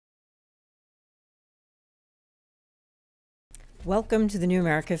Welcome to the New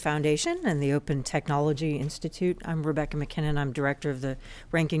America Foundation and the Open Technology Institute. I'm Rebecca McKinnon. I'm director of the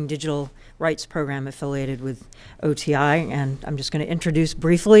Ranking Digital Rights Program affiliated with OTI, and I'm just going to introduce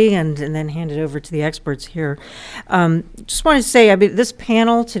briefly and then hand it over to the experts here. Just want to say, this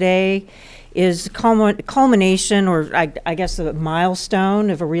panel today is a culmination, or I guess a milestone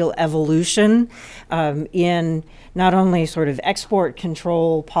of a real evolution in not only sort of export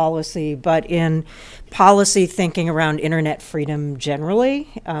control policy, but in policy thinking around internet freedom generally.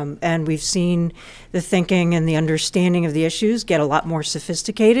 And we've seen the thinking and the understanding of the issues get a lot more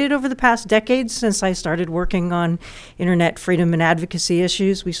sophisticated over the past decades since I started working on internet freedom and advocacy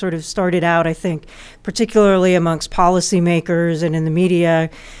issues. We sort of started out, I think, particularly amongst policymakers and in the media,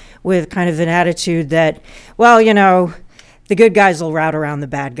 with kind of an attitude that, well, you know, the good guys will rout around the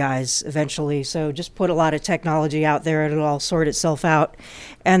bad guys eventually. So just put a lot of technology out there and it'll all sort itself out.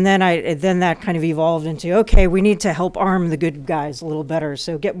 And then that kind of evolved into, okay, we need to help arm the good guys a little better.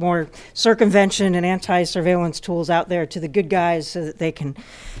 So get more circumvention and anti-surveillance tools out there to the good guys so that they can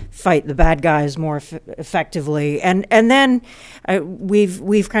fight the bad guys more effectively. And then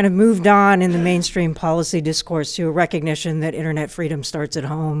we've kind of moved on in the mainstream policy discourse to a recognition that internet freedom starts at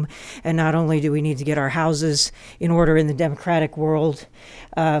home. And not only do we need to get our houses in order in the democratic world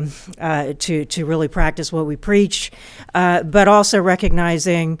to really practice what we preach, but also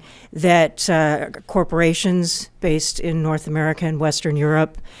recognizing that corporations based in North America and Western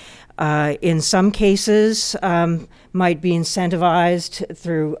Europe, in some cases, might be incentivized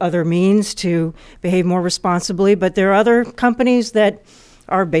through other means to behave more responsibly, but there are other companies that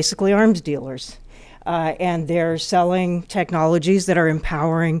are basically arms dealers. And they're selling technologies that are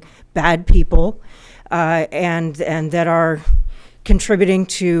empowering bad people and that are contributing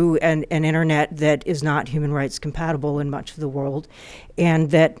to an internet that is not human rights compatible in much of the world, and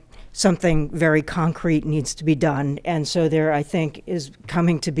that something very concrete needs to be done. And so there, I think, is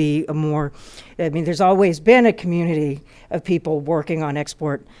coming to be a more, there's always been a community of people working on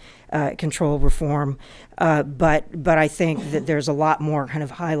export control reform, but I think that there's a lot more kind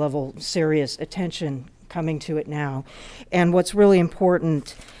of high-level, serious attention coming to it now. And what's really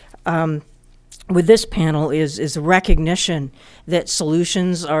important with this panel is a recognition that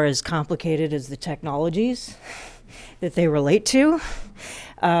solutions are as complicated as the technologies that they relate to,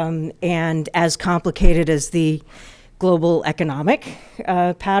 and as complicated as the global economic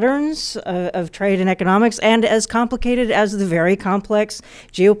patterns of trade and economics, and as complicated as the very complex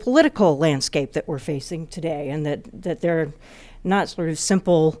geopolitical landscape that we're facing today, and that they're not sort of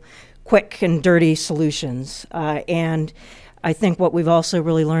simple, quick and dirty solutions. And I think what we've also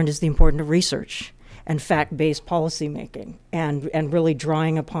really learned is the importance of research and fact-based policymaking, and really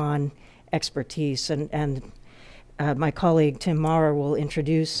drawing upon expertise. And my colleague Tim Maurer will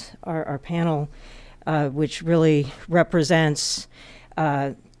introduce our panel, which really represents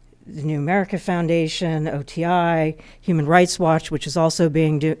the New America Foundation, OTI, Human Rights Watch, which has also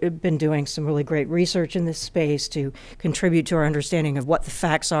been doing some really great research in this space to contribute to our understanding of what the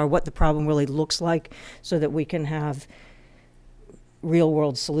facts are, what the problem really looks like, so that we can have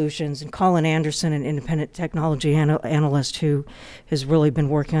real-world solutions. And Colin Anderson, an independent technology analyst who has really been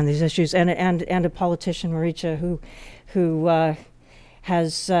working on these issues, and a politician, Maricha, who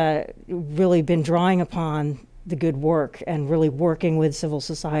has really been drawing upon the good work and really working with civil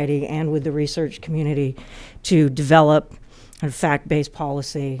society and with the research community to develop a fact-based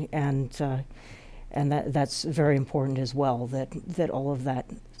policy, and that's very important as well, that all of that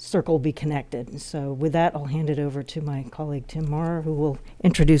circle be connected. So with that, I'll hand it over to my colleague Tim Maurer, who will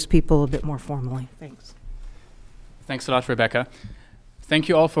introduce people a bit more formally. Thanks. Thanks a lot, Rebecca. Thank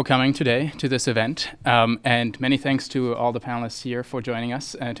you all for coming today to this event, and many thanks to all the panelists here for joining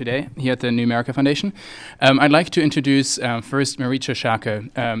us today here at the New America Foundation. I'd like to introduce first Maricha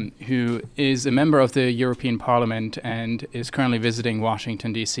Schaake, who is a member of the European Parliament and is currently visiting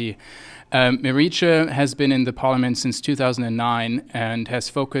Washington, D.C. Maricha has been in the Parliament since 2009 and has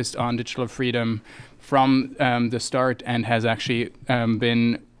focused on digital freedom from the start, and has actually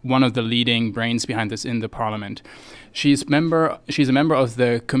been one of the leading brains behind this in the Parliament. She's a member of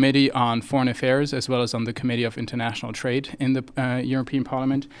the Committee on Foreign Affairs as well as on the Committee of International Trade in the European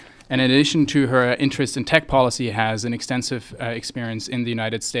Parliament. And in addition to her interest in tech policy, has an extensive experience in the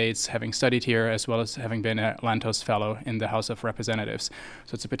United States, having studied here as well as having been a Lantos Fellow in the House of Representatives.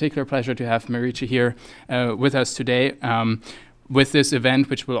 So it's a particular pleasure to have Maricha here with us today. With this event,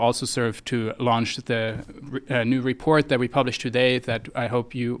 which will also serve to launch the new report that we published today, that I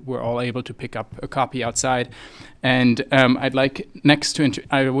hope you were all able to pick up a copy outside. And I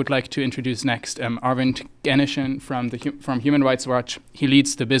would like to introduce next Arvind Ganeshan from Human Rights Watch. He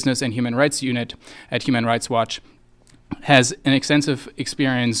leads the Business and Human Rights Unit at Human Rights Watch. has an extensive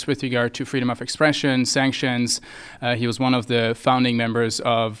experience with regard to freedom of expression, sanctions. He was one of the founding members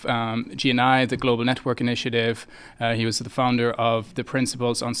of GNI, the Global Network Initiative. He was the founder of the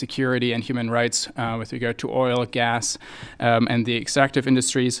Principles on Security and Human Rights with regard to oil, gas, and the extractive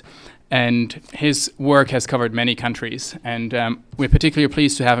industries. And his work has covered many countries. And we're particularly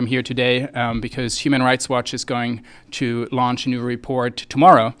pleased to have him here today because Human Rights Watch is going to launch a new report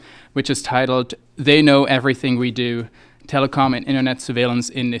tomorrow, which is titled, "They Know Everything We Do, Telecom and Internet Surveillance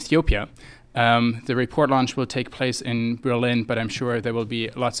in Ethiopia." The report launch will take place in Berlin, but I'm sure there will be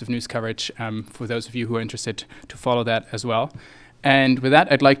lots of news coverage for those of you who are interested to follow that as well. And with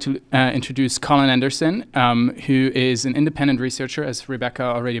that, I'd like to introduce Colin Anderson, who is an independent researcher, as Rebecca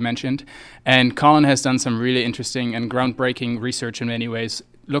already mentioned. And Colin has done some really interesting and groundbreaking research in many ways,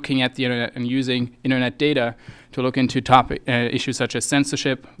 looking at the internet and using internet data to look into topic issues such as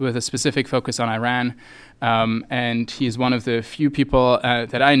censorship, with a specific focus on Iran. And he's one of the few people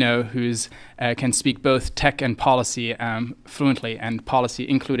that I know who's can speak both tech and policy fluently, and policy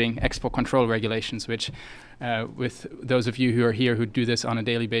including export control regulations, which with those of you who are here who do this on a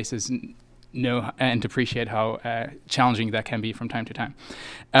daily basis know and appreciate how challenging that can be from time to time.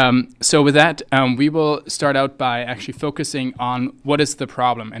 So with that, we will start out by actually focusing on what is the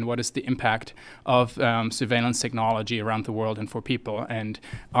problem and what is the impact of surveillance technology around the world and for people. And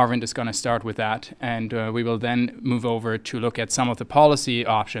Arvind is going to start with that. And we will then move over to look at some of the policy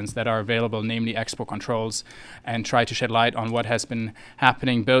options that are available, namely export controls, and try to shed light on what has been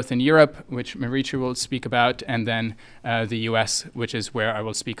happening both in Europe, which Maricha will speak about, and then the US, which is where I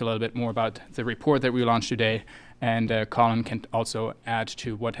will speak a little bit more about the report that we launched today, and Colin can also add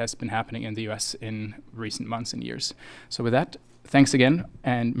to what has been happening in the US in recent months and years. So with that, thanks again,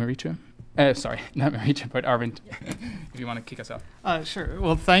 and Maricha. Sorry, not Maricha, but Arvind, if you want to kick us off. Sure.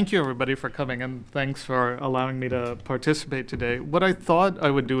 Well, thank you, everybody, for coming, and thanks for allowing me to participate today. What I thought I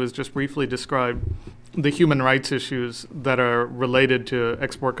would do is just briefly describe the human rights issues that are related to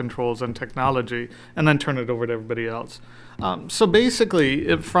export controls and technology, and then turn it over to everybody else. So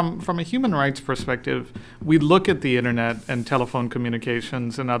basically, from a human rights perspective, we look at the internet and telephone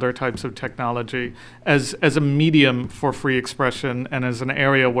communications and other types of technology as a medium for free expression and as an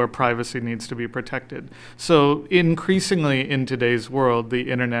area where privacy needs to be protected. So increasingly in today's world,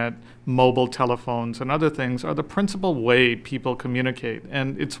 the internet, mobile telephones, and other things are the principal way people communicate.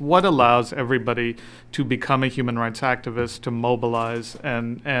 And it's what allows everybody to become a human rights activist, to mobilize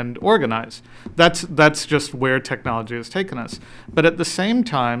and organize. That's just where technology has taken us. But at the same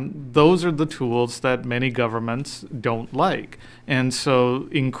time, those are the tools that many governments don't like. And so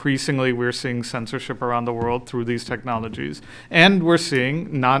increasingly we're seeing censorship around the world through these technologies. And we're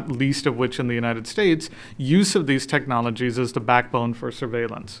seeing, not least of which in the United States, use of these technologies as the backbone for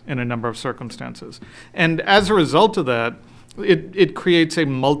surveillance in a number of circumstances. And as a result of that, it creates a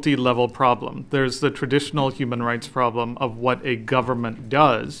multi-level problem. There's the traditional human rights problem of what a government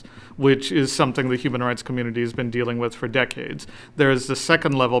does, which is something the human rights community has been dealing with for decades. There's the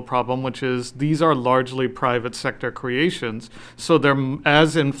second level problem, which is these are largely private sector creations, so they're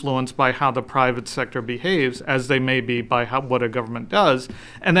as influenced by how the private sector behaves as they may be by what a government does.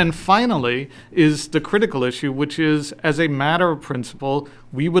 And then finally is the critical issue, which is, as a matter of principle,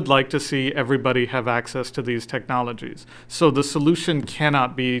 we would like to see everybody have access to these technologies. So the solution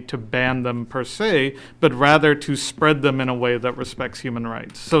cannot be to ban them per se, but rather to spread them in a way that respects human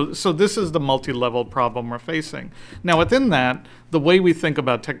rights. So this is the multi-level problem we're facing. Now within that, the way we think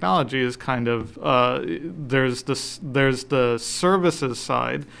about technology is kind of, there's the services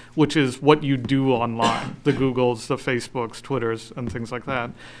side, which is what you do online, the Googles, the Facebooks, Twitters, and things like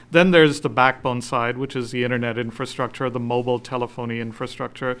that. Then there's the backbone side, which is the internet infrastructure, the mobile telephony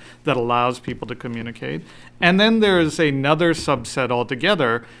infrastructure that allows people to communicate. And then there's another subset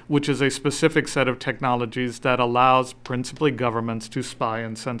altogether, which is a specific set of technologies that allows principally governments to spy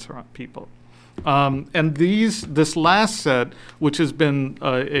and censor on people. And this last set, which has been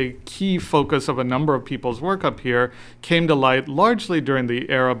a key focus of a number of people's work up here, came to light largely during the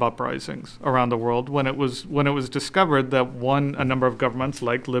Arab uprisings around the world, when it was discovered that a number of governments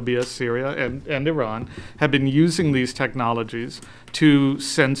like Libya, Syria, and Iran had been using these technologies to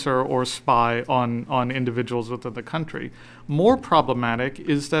censor or spy on individuals within the country. More problematic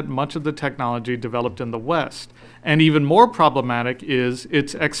is that much of the technology developed in the West, and even more problematic is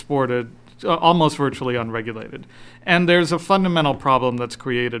it's exported almost virtually unregulated. And there's a fundamental problem that's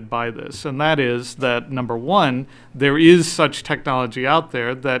created by this, and that is that, number one, there is such technology out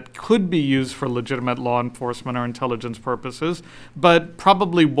there that could be used for legitimate law enforcement or intelligence purposes, but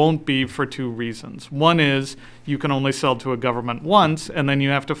probably won't be for two reasons. One is you can only sell to a government once, and then you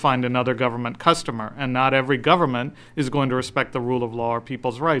have to find another government customer. And not every government is going to respect the rule of law or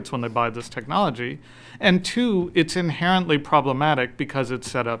people's rights when they buy this technology. And two, it's inherently problematic because it's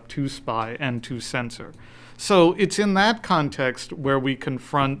set up to spy and to censor. So it's in that context where we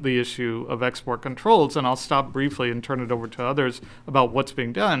confront the issue of export controls, and I'll stop briefly and turn it over to others about what's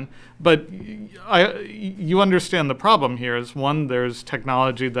being done. But you understand the problem here is, one, there's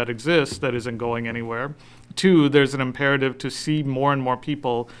technology that exists that isn't going anywhere. Two, there's an imperative to see more and more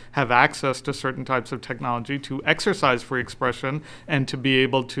people have access to certain types of technology, to exercise free expression, and to be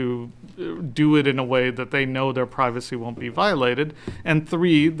able to do it in a way that they know their privacy won't be violated. And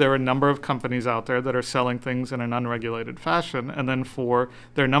three, there are a number of companies out there that are selling things in an unregulated fashion. And then four,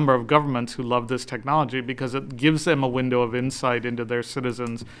 there are a number of governments who love this technology because it gives them a window of insight into their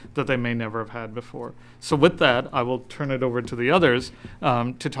citizens that they may never have had before. So with that, I will turn it over to the others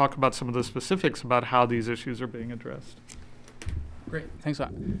to talk about some of the specifics about how these issues are being addressed. Great, thanks a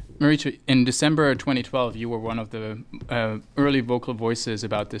lot. Maricha, in December 2012, you were one of the early vocal voices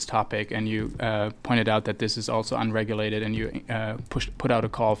about this topic, and you pointed out that this is also unregulated, and you put out a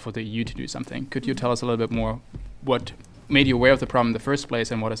call for the EU to do something. Could you tell us a little bit more what made you aware of the problem in the first place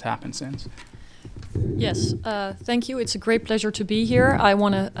and what has happened since? Yes, thank you. It's a great pleasure to be here. I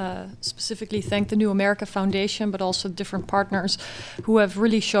want to specifically thank the New America Foundation, but also different partners who have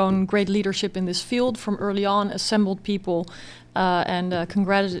really shown great leadership in this field from early on, assembled people, and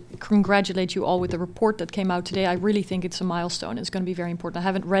congratulate you all with the report that came out today. I really think it's a milestone. It's going to be very important. I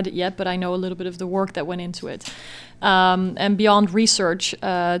haven't read it yet, but I know a little bit of the work that went into it. And beyond research,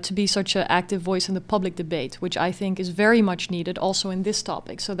 to be such an active voice in the public debate, which I think is very much needed also in this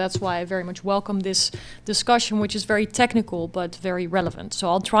topic. So that's why I very much welcome this discussion, which is very technical but very relevant. So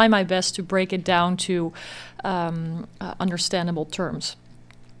I'll try my best to break it down to understandable terms.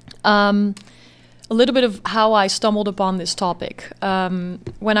 A little bit of how I stumbled upon this topic.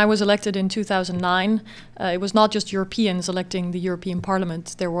 When I was elected in 2009, it was not just Europeans electing the European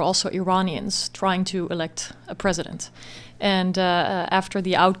Parliament, there were also Iranians trying to elect a president. And after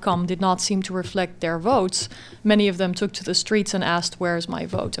the outcome did not seem to reflect their votes, many of them took to the streets and asked, "Where is my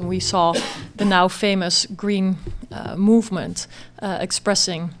vote?" And we saw the now famous Green movement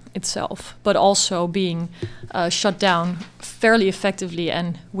expressing itself, but also being shut down fairly effectively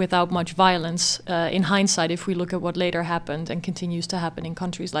and without much violence in hindsight, if we look at what later happened and continues to happen in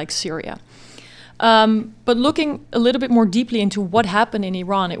countries like Syria. But looking a little bit more deeply into what happened in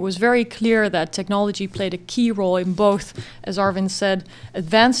Iran, it was very clear that technology played a key role in both, as Arvind said,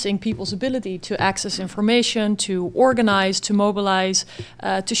 advancing people's ability to access information, to organize, to mobilize,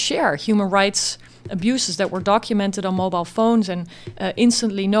 to share human rights abuses that were documented on mobile phones and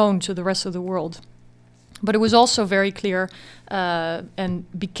instantly known to the rest of the world. But it was also very clear and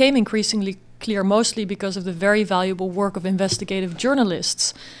became increasingly clear mostly because of the very valuable work of investigative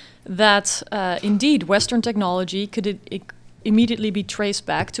journalists that indeed Western technology could immediately be traced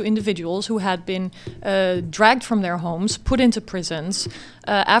back to individuals who had been dragged from their homes, put into prisons,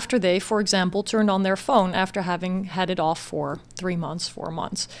 after they, for example, turned on their phone after having had it off for 3 months, 4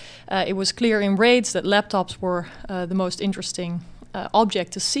 months. It was clear in raids that laptops were the most interesting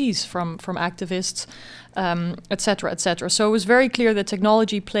object to seize from activists, et cetera, et cetera. So it was very clear that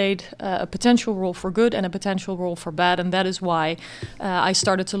technology played a potential role for good and a potential role for bad, and that is why I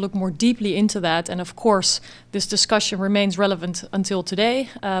started to look more deeply into that. And of course, this discussion remains relevant until today,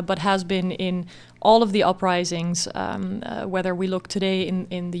 but has been in all of the uprisings, whether we look today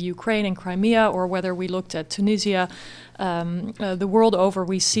in the Ukraine and Crimea, or whether we looked at Tunisia, the world over,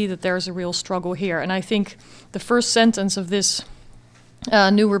 we see that there's a real struggle here. And I think the first sentence of this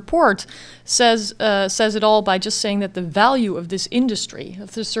new report says it all by just saying that the value of this industry,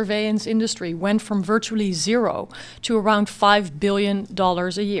 of the surveillance industry, went from virtually zero to around $5 billion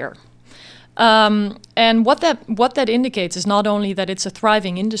a year. And what that indicates is not only that it's a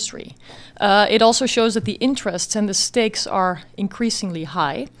thriving industry, it also shows that the interests and the stakes are increasingly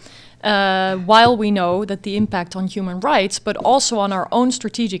high. While we know that the impact on human rights, but also on our own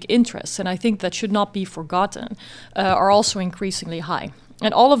strategic interests, and I think that should not be forgotten, are also increasingly high.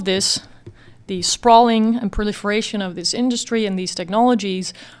 And all of this, the sprawling and proliferation of this industry and these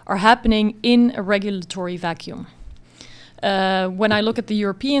technologies, are happening in a regulatory vacuum. When I look at the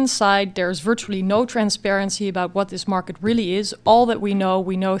European side, there's virtually no transparency about what this market really is. All that we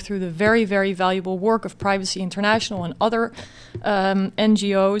know through the very, very valuable work of Privacy International and other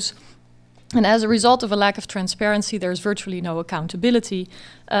NGOs. And as a result of a lack of transparency, there's virtually no accountability,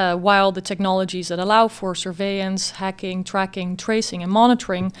 while the technologies that allow for surveillance, hacking, tracking, tracing, and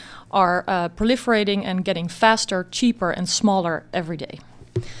monitoring are proliferating and getting faster, cheaper, and smaller every day.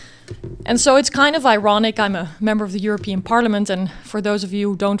 And so it's kind of ironic. I'm a member of the European Parliament, and for those of you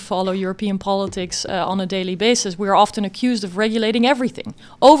who don't follow European politics on a daily basis, we are often accused of regulating everything,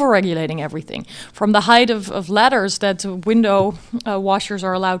 over-regulating everything, from the height of ladders that window washers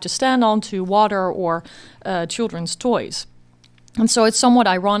are allowed to stand on to water or children's toys. And so it's somewhat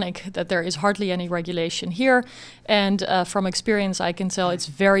ironic that there is hardly any regulation here. And from experience, I can tell it's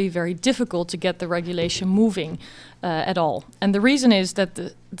very, very difficult to get the regulation moving at all. And the reason is that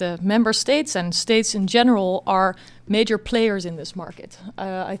the member states and states in general are major players in this market.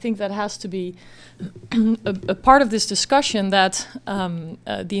 I think that has to be a part of this discussion, that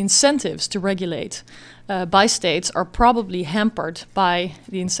the incentives to regulate by states are probably hampered by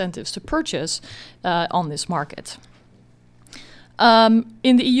the incentives to purchase on this market.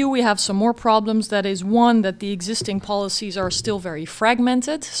 In the EU, we have some more problems. That is, one, that the existing policies are still very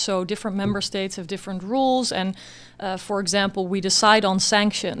fragmented. So different member states have different rules. And for example, we decide on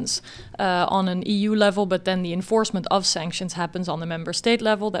sanctions on an EU level, but then the enforcement of sanctions happens on the member state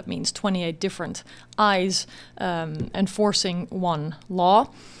level. That means 28 different eyes enforcing one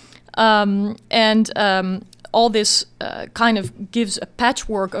law. All this kind of gives a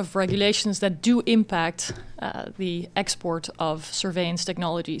patchwork of regulations that do impact the export of surveillance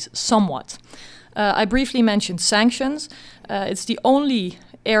technologies somewhat. I briefly mentioned sanctions. It's the only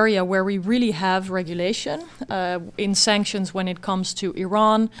area where we really have regulation. In sanctions, when it comes to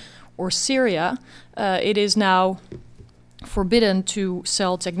Iran or Syria, it is now forbidden to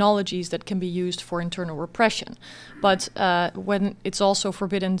sell technologies that can be used for internal repression. But when it's also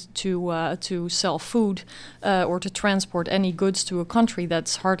forbidden to sell food or to transport any goods to a country,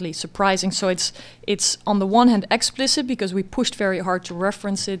 that's hardly surprising. So it's on the one hand explicit because we pushed very hard to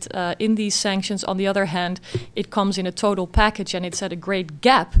reference it in these sanctions. On the other hand, it comes in a total package, and it's at a great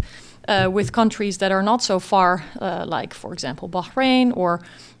gap with countries that are not so far, like, for example, Bahrain or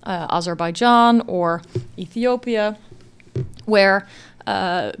Azerbaijan or Ethiopia, where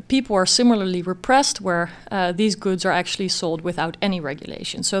people are similarly repressed, where these goods are actually sold without any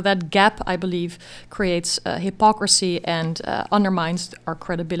regulation. So that gap, I believe, creates hypocrisy and undermines our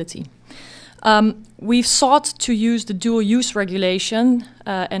credibility. We've sought to use the dual-use regulation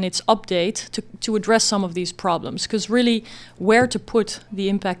and its update to address some of these problems, because really where to put the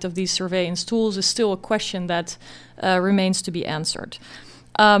impact of these surveillance tools is still a question that remains to be answered.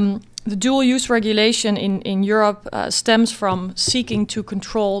 The dual-use regulation in Europe stems from seeking to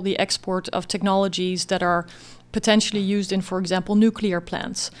control the export of technologies that are potentially used in, for example, nuclear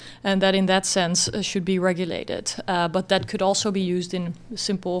plants, and that in that sense should be regulated. But that could also be used in a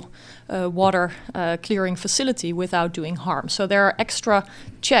simple water clearing facility without doing harm. So there are extra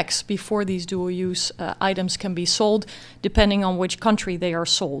checks before these dual-use items can be sold, depending on which country they are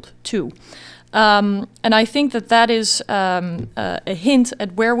sold to. And I think that is a hint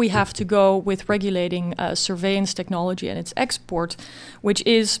at where we have to go with regulating surveillance technology and its export, which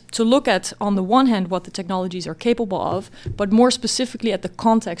is to look at, on the one hand, what the technologies are capable of, but more specifically at the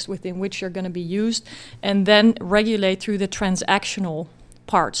context within which they're going to be used, and then regulate through the transactional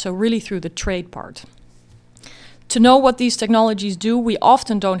part, so really through the trade part. To know what these technologies do, we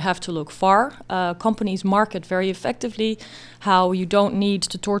often don't have to look far. Companies market very effectively how you don't need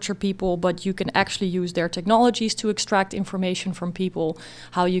to torture people, but you can actually use their technologies to extract information from people,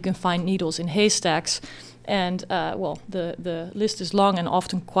 how you can find needles in haystacks. And, well, the list is long and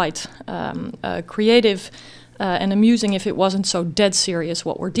often quite creative and amusing if it wasn't so dead serious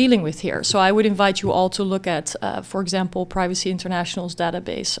what we're dealing with here. So I would invite you all to look at, for example, Privacy International's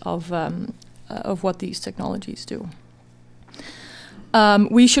database of what these technologies do.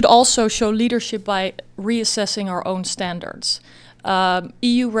 We should also show leadership by reassessing our own standards.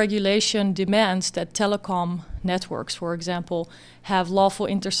 EU regulation demands that telecom networks, for example, have lawful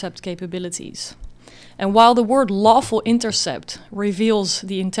intercept capabilities. And while the word lawful intercept reveals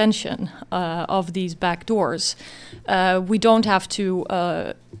the intention of these backdoors, we don't have to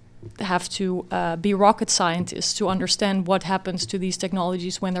be rocket scientists to understand what happens to these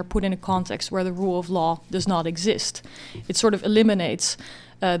technologies when they're put in a context where the rule of law does not exist. It sort of eliminates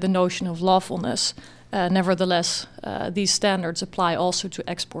the notion of lawfulness. Nevertheless, these standards apply also to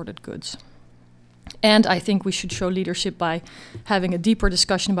exported goods. And I think we should show leadership by having a deeper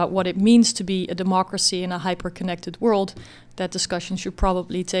discussion about what it means to be a democracy in a hyper-connected world. That discussion should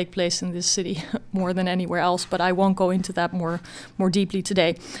probably take place in this city more than anywhere else, but I won't go into that more deeply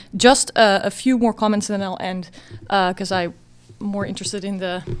today. Just a few more comments and then I'll end, because I'm more interested in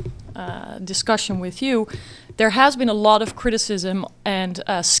the discussion with you, there has been a lot of criticism and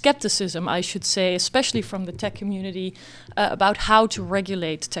skepticism, I should say, especially from the tech community, about how to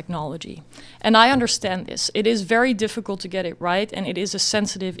regulate technology. And I understand this. It is very difficult to get it right, and it is a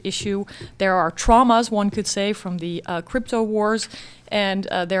sensitive issue. There are traumas, one could say, from the crypto wars, and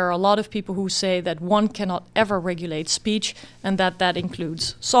there are a lot of people who say that one cannot ever regulate speech, and that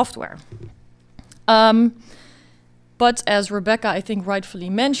includes software. But as Rebecca, I think, rightfully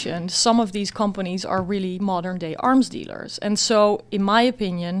mentioned, some of these companies are really modern-day arms dealers. And so, in my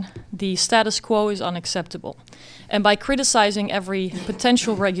opinion, the status quo is unacceptable. And by criticizing every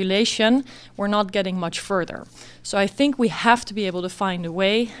potential regulation, we're not getting much further. So I think we have to be able to find a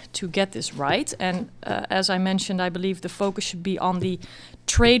way to get this right. And as I mentioned, I believe the focus should be on the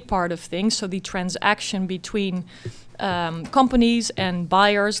trade part of things, so the transaction between companies and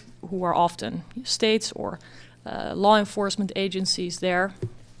buyers, who are often states or law enforcement agencies there.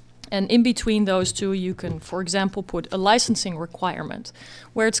 And in between those two, you can, for example, put a licensing requirement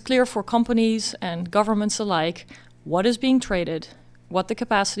where it's clear for companies and governments alike what is being traded, what the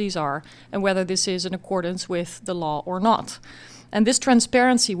capacities are, and whether this is in accordance with the law or not. And this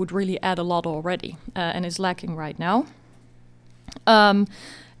transparency would really add a lot already, and is lacking right now.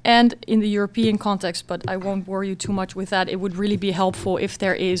 And in the European context, but I won't bore you too much with that, it would really be helpful if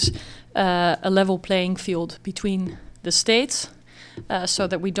there is a level playing field between the states, so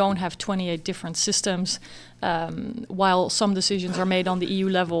that we don't have 28 different systems. While some decisions are made on the EU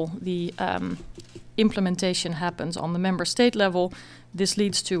level, the implementation happens on the member state level. This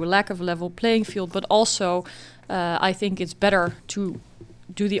leads to a lack of a level playing field, but also I think it's better to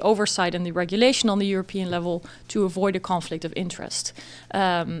do the oversight and the regulation on the European level to avoid a conflict of interest.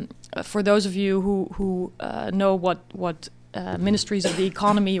 For those of you who know what ministries of the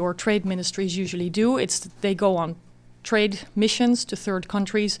economy or trade ministries usually do, it's that they go on trade missions to third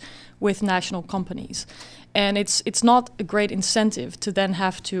countries with national companies. And it's not a great incentive to then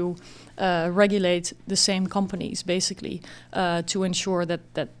have to regulate the same companies, basically, to ensure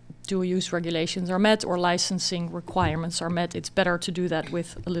that dual-use regulations are met or licensing requirements are met. It's better to do that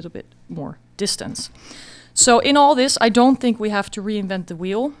with a little bit more distance. So in all this, I don't think we have to reinvent the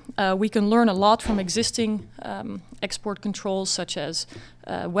wheel. We can learn a lot from existing export controls, such as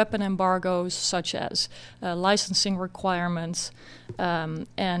weapon embargoes, such as licensing requirements.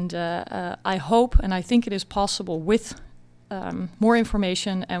 And I hope, and I think it is possible with more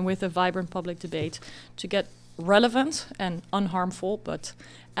information and with a vibrant public debate, to get relevant and unharmful but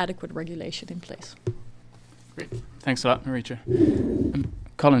adequate regulation in place. Great. Thanks a lot, Marietje.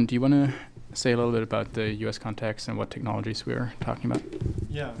 Colin, do you want to say a little bit about the US context and what technologies we're talking about?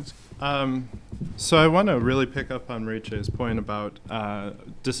 Yeah. So I want to really pick up on Marietje's point about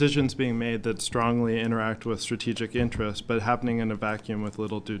decisions being made that strongly interact with strategic interests, but happening in a vacuum with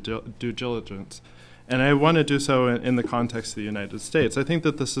little due diligence. And I want to do so in the context of the United States. I think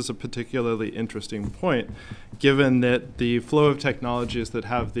that this is a particularly interesting point, given that the flow of technologies that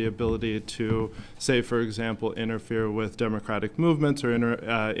have the ability to, say, for example, interfere with democratic movements or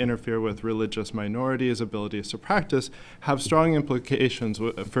interfere with religious minorities' abilities to practice, have strong implications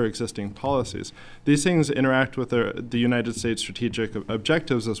for existing policies. These things interact with the United States' strategic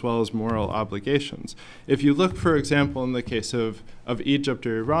objectives as well as moral obligations. If you look, for example, in the case of Egypt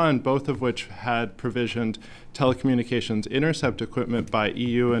or Iran, both of which had provisioned telecommunications intercept equipment by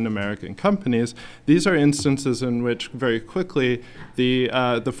EU and American companies, these are instances in which very quickly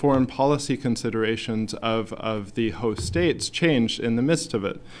the foreign policy considerations of the host states changed in the midst of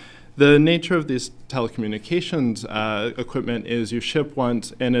it. The nature of these telecommunications equipment is you ship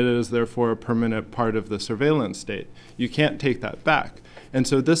once and it is therefore a permanent part of the surveillance state. You can't take that back. And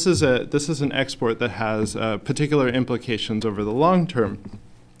so this is an export that has particular implications over the long term.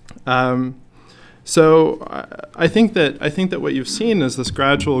 So I think that what you've seen is this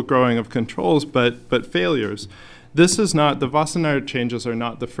gradual growing of controls, but failures. This is not, the Wassenaar changes are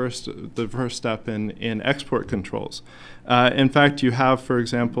not the first step in export controls. In fact, you have, for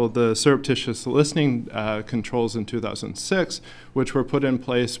example, the surreptitious listening controls in 2006, which were put in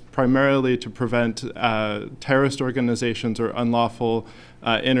place primarily to prevent terrorist organizations or unlawful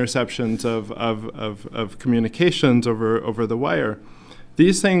interceptions of communications over the wire.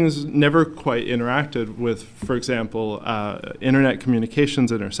 These things never quite interacted with, for example, internet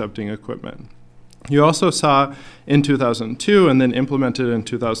communications intercepting equipment. You also saw in 2002 and then implemented in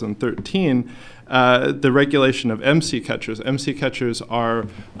 2013 the regulation of MC catchers. MC catchers are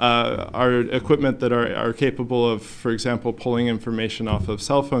equipment that are capable of, for example, pulling information off of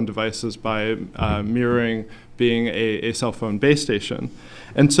cell phone devices by mirroring being a cell phone base station.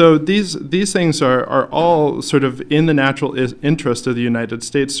 And so these things are all sort of in the natural interest of the United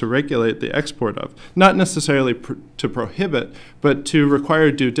States to regulate the export of, not necessarily to prohibit, but to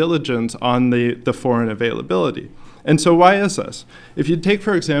require due diligence on the foreign availability. And so why is this? If you take,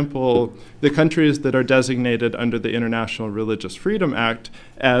 for example, the countries that are designated under the International Religious Freedom Act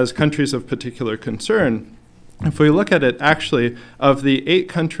as countries of particular concern, if we look at it, actually, of the 8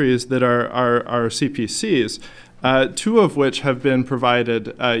 countries that are CPCs, 2 of which have been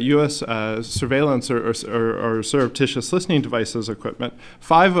provided U.S. surveillance or surreptitious listening devices equipment,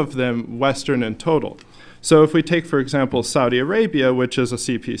 5 of them Western in total. So if we take, for example, Saudi Arabia, which is a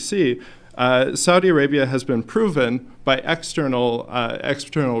CPC, Saudi Arabia has been proven by external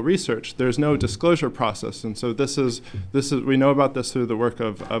research. There's no disclosure process, and so this is we know about this through the work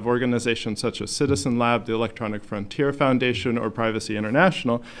of organizations such as Citizen Lab, the Electronic Frontier Foundation, or Privacy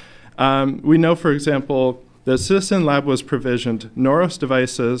International. We know, for example, that Citizen Lab was provisioned Noros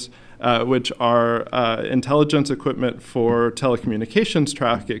devices, which are intelligence equipment for telecommunications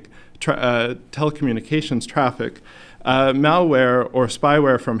traffic, malware or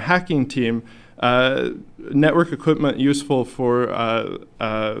spyware from hacking team, network equipment useful for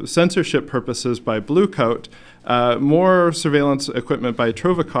censorship purposes by Bluecoat, more surveillance equipment by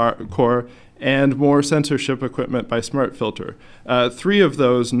Trovacore, and more censorship equipment by SmartFilter. 3 of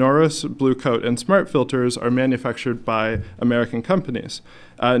those, Noros, Bluecoat, and SmartFilters, are manufactured by American companies.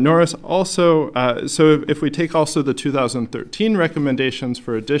 Noros also, so if we take also the 2013 recommendations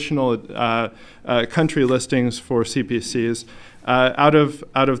for additional country listings for CPCs, out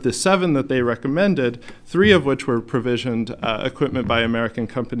of the 7 that they recommended, 3 of which were provisioned equipment by American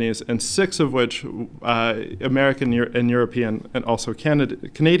companies, and 6 of which American and European and also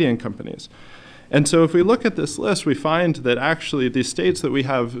Canadian companies. And so if we look at this list, we find that actually the states that we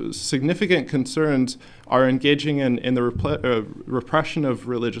have significant concerns are engaging in the repression of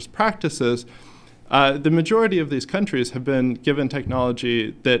religious practices. The majority of these countries have been given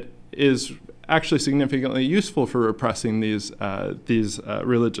technology that is actually significantly useful for repressing these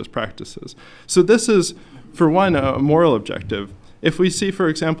religious practices. So this is, for one, a moral objective. If we see, for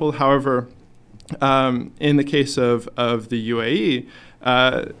example, however, in the case of the UAE,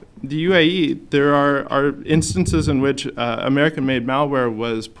 there are instances in which American-made malware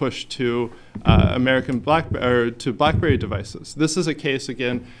was pushed to BlackBerry devices. This is a case,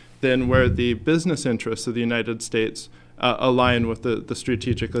 again, then where the business interests of the United States align with the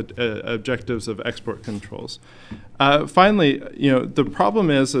strategic objectives of export controls. Finally, the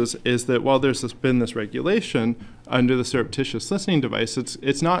problem is that while there's been this regulation under the surreptitious listening device,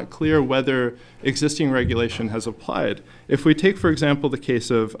 it's not clear whether existing regulation has applied. If we take, for example, the case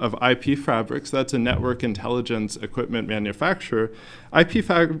of IP Fabrics, that's a network intelligence equipment manufacturer. IP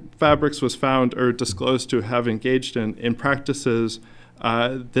Fabrics was found or disclosed to have engaged in practices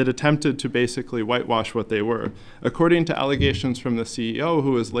that attempted to basically whitewash what they were. According to allegations from the CEO,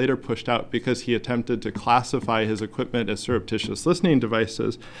 who was later pushed out because he attempted to classify his equipment as surreptitious listening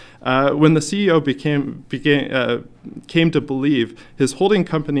devices, when the CEO came to believe, his holding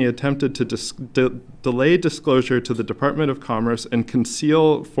company attempted to delay disclosure to the Department of Commerce and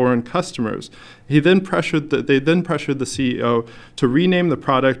conceal foreign customers. They then pressured the CEO to rename the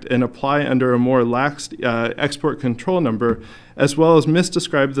product and apply under a more lax export control number, as well as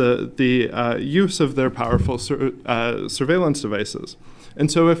misdescribe the use of their powerful surveillance devices.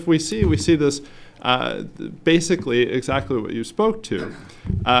 And so if we see this basically exactly what you spoke to,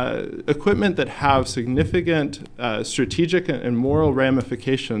 equipment that have significant strategic and moral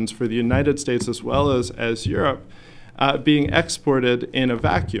ramifications for the United States as well as Europe being exported in a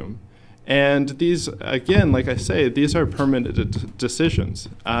vacuum. And these, again, like I say, these are permanent decisions.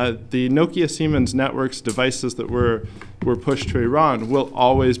 The Nokia Siemens networks devices that were pushed to Iran will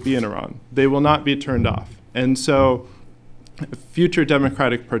always be in Iran. They will not be turned off. And so future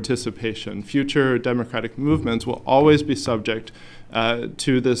democratic participation, future democratic movements will always be subject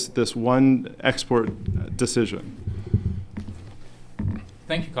to this one export decision.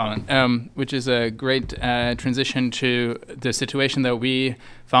 Thank you, Colin, which is a great transition to the situation that we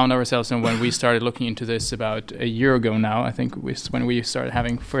found ourselves in when we started looking into this about a year ago now. I think when we started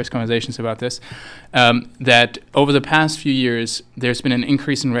having first conversations about this, that over the past few years, there's been an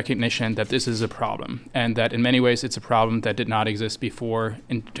increase in recognition that this is a problem, and that in many ways it's a problem that did not exist before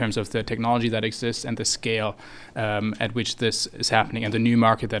in terms of the technology that exists and the scale at which this is happening and the new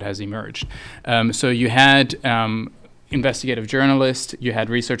market that has emerged. So you had investigative journalists, you had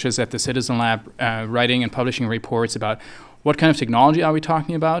researchers at the Citizen Lab writing and publishing reports about what kind of technology are we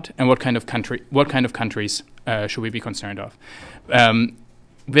talking about, and what kind of countries should we be concerned of.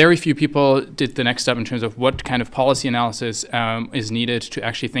 Very few people did the next step in terms of what kind of policy analysis is needed to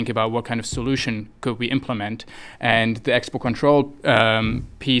actually think about what kind of solution could we implement, and the export control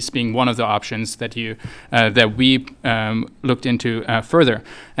piece being one of the options that we looked into further.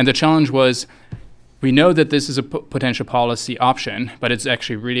 And the challenge was, we know that this is a potential policy option, but it's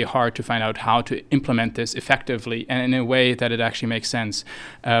actually really hard to find out how to implement this effectively and in a way that it actually makes sense.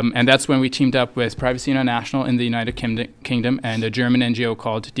 And that's when we teamed up with Privacy International in the United Kingdom and a German NGO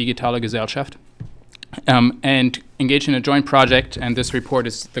called Digitale Gesellschaft, and engaged in a joint project, and this report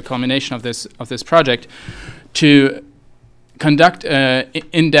is the culmination of this project, to conduct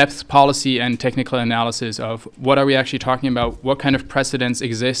in-depth policy and technical analysis of what are we actually talking about, what kind of precedents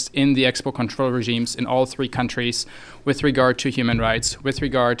exist in the export control regimes in all three countries with regard to human rights, with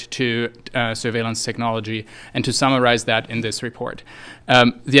regard to surveillance technology, and to summarize that in this report.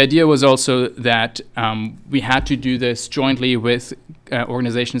 The idea was also that we had to do this jointly with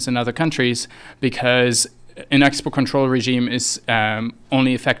organizations in other countries, because an export control regime is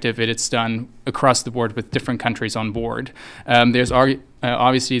only effective if it's done across the board with different countries on board. There's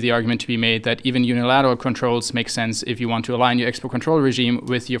obviously the argument to be made that even unilateral controls make sense if you want to align your export control regime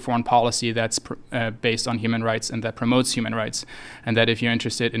with your foreign policy that's based on human rights and that promotes human rights. And that if you're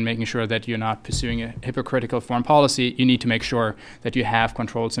interested in making sure that you're not pursuing a hypocritical foreign policy, you need to make sure that you have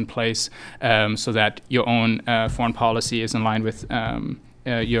controls in place so that your own foreign policy is in line with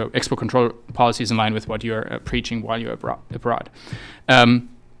your export control policy is in line with what you're preaching while you're abroad.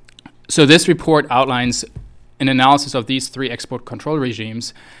 So this report outlines an analysis of these three export control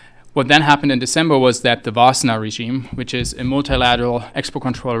regimes. What then happened in December was that the Wassenaar regime, which is a multilateral export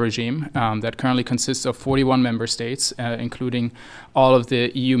control regime that currently consists of 41 member states, including all of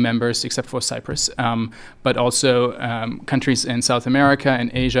the EU members except for Cyprus, but also countries in South America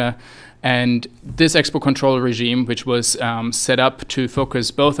and Asia. And this export control regime, which was set up to focus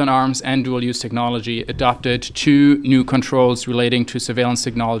both on arms and dual-use technology, adopted two new controls relating to surveillance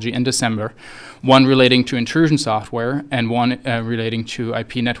technology in December, one relating to intrusion software and one relating to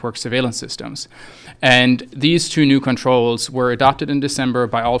IP network surveillance systems. And these two new controls were adopted in December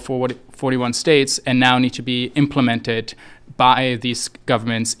by all 41 states and now need to be implemented by these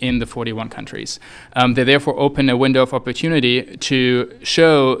governments in the 41 countries. They therefore open a window of opportunity to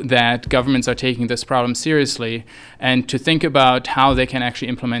show that governments are taking this problem seriously and to think about how they can actually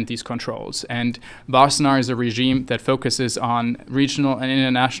implement these controls. And Wassenaar is a regime that focuses on regional and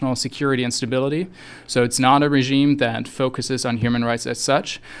international security and stability. So it's not a regime that focuses on human rights as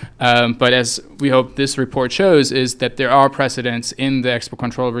such. But as we hope this report shows, is that there are precedents in the export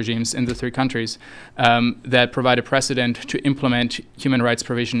control regimes in the three countries that provide a precedent to implement human rights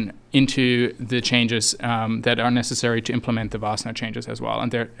provision into the changes that are necessary to implement the Wassenaar changes as well.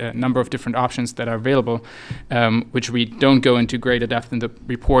 And there are a number of different options that are available, which we don't go into greater depth in the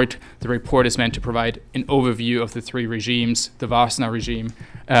report. The report is meant to provide an overview of the three regimes, the Wassenaar regime,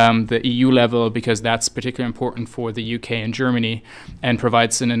 the EU level, because that's particularly important for the UK and Germany, and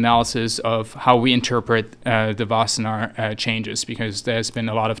provides an analysis of how we interpret the Wassenaar changes, because there's been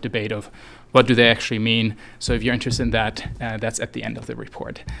a lot of debate of what do they actually mean. So if you're interested in that, that's at the end of the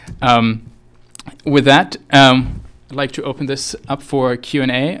report. With that, I'd like to open this up for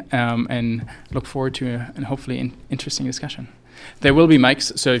Q&A and look forward to a hopefully interesting discussion. There will be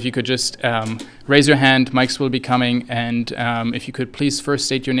mics, so if you could just raise your hand, mics will be coming, and if you could please first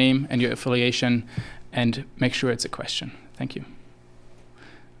state your name and your affiliation and make sure it's a question. Thank you.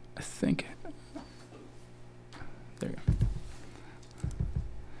 I think, there you go.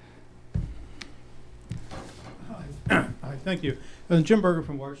 Hi, thank you. Jim Berger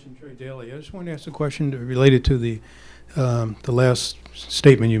from Washington Trade Daily. I just wanted to ask a question related to the last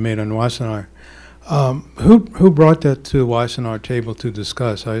statement you made on Wassenaar. Who brought that to the Wassenaar table to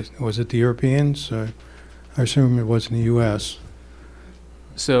discuss? Was it the Europeans? I assume it was in the U.S.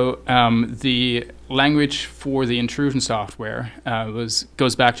 So the language for the intrusion software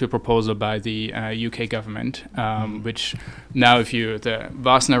goes back to a proposal by the UK government, which now the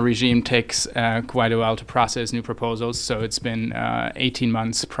Wassenaar regime takes quite a while to process new proposals, so it's been 18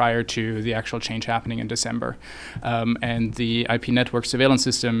 months prior to the actual change happening in December. And the IP network surveillance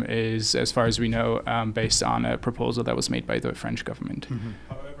system is, as far as we know, based on a proposal that was made by the French government. Mm-hmm.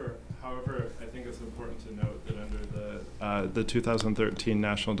 However, I think it's important to note that under the 2013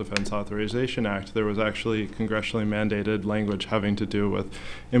 National Defense Authorization Act, there was actually congressionally mandated language having to do with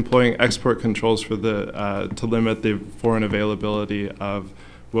employing export controls for to limit the foreign availability of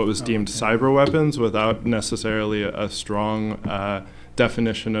what was deemed cyber weapons without necessarily a strong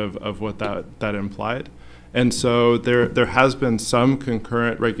definition of what that implied. And so there has been some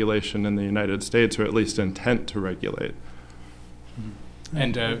concurrent regulation in the United States, or at least intent to regulate.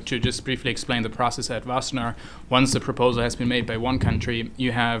 And to just briefly explain the process at Wassenaar, once the proposal has been made by one country,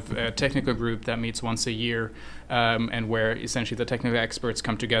 you have a technical group that meets once a year, and where essentially the technical experts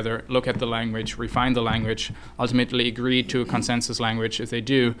come together, look at the language, refine the language, ultimately agree to a consensus language if they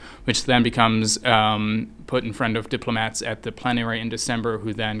do, which then becomes put in front of diplomats at the plenary in December,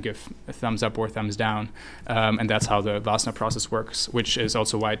 who then give a thumbs up or thumbs down. And that's how the Wassenaar process works, which is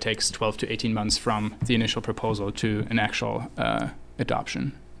also why it takes 12 to 18 months from the initial proposal to an actual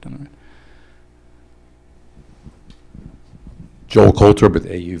adoption. Joel Coulter with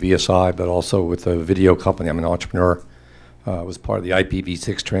AUVSI, but also with a video company. I'm an entrepreneur. Was part of the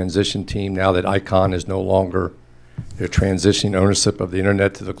IPv6 transition team. Now that ICON is no longer, they're transitioning ownership of the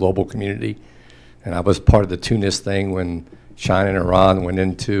internet to the global community. And I was part of the Tunis thing when China and Iran went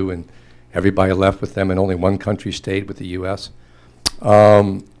into, and everybody left with them, and only one country stayed with the US.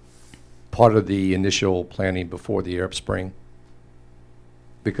 Part of the initial planning before the Arab Spring,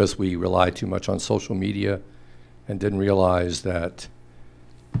 because we relied too much on social media and didn't realize that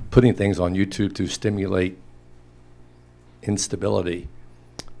putting things on YouTube to stimulate instability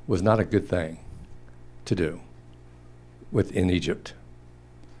was not a good thing to do within Egypt.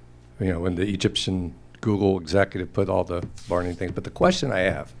 You know, when the Egyptian Google executive put all the bargaining things. But the question I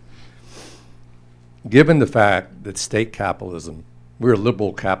have, given the fact that state capitalism, we're a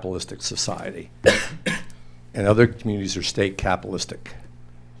liberal capitalistic society, and other communities are state capitalistic.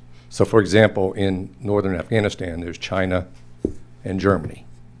 So for example, in northern Afghanistan, there's China and Germany.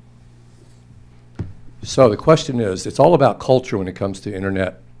 So the question is, it's all about culture when it comes to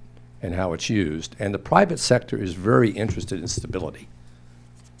internet and how it's used, and the private sector is very interested in stability.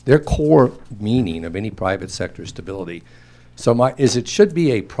 Their core meaning of any private sector is stability. So it should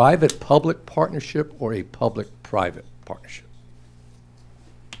be a private-public partnership or a public-private partnership?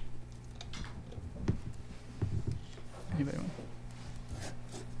 Anybody want?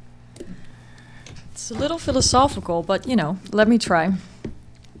 It's a little philosophical, but you know, let me try.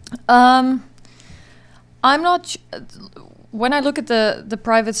 I'm not. When I look at the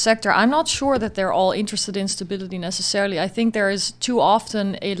private sector, I'm not sure that they're all interested in stability necessarily. I think there is too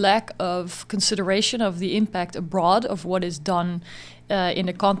often a lack of consideration of the impact abroad of what is done in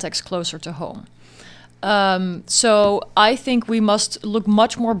a context closer to home. So I think we must look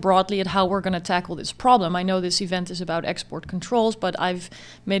much more broadly at how we're going to tackle this problem. I know this event is about export controls, but I've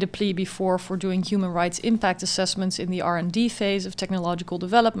made a plea before for doing human rights impact assessments in the R&D phase of technological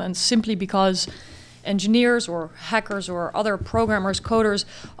development, simply because engineers or hackers or other programmers, coders,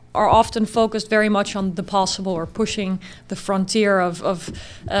 are often focused very much on the possible or pushing the frontier of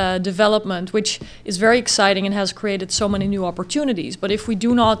development, which is very exciting and has created so many new opportunities. But if we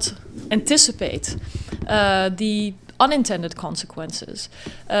do not anticipate the unintended consequences,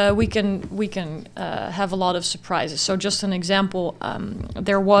 we can have a lot of surprises. So just an example,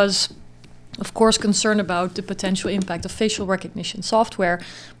 there was, of course, concern about the potential impact of facial recognition software,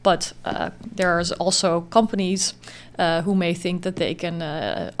 but there's also companies who may think that they can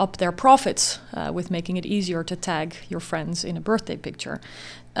up their profits with making it easier to tag your friends in a birthday picture.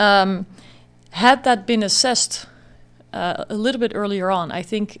 Had that been assessed a little bit earlier on, I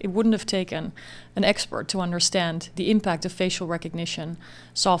think it wouldn't have taken an expert to understand the impact of facial recognition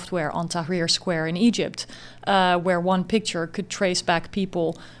software on Tahrir Square in Egypt, where one picture could trace back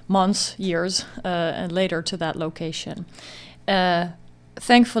people months, years, and later to that location.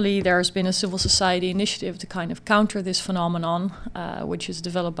 Thankfully, there's been a civil society initiative to kind of counter this phenomenon, which is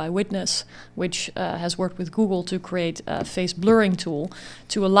developed by Witness, which has worked with Google to create a face blurring tool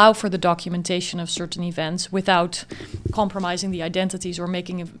to allow for the documentation of certain events without compromising the identities or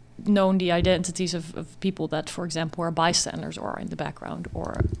making known the identities of people that, for example, are bystanders or are in the background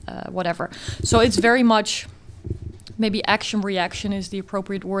or whatever. So it's very much, maybe action reaction is the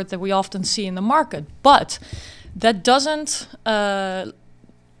appropriate word that we often see in the market, but that doesn't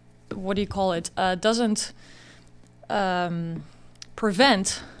doesn't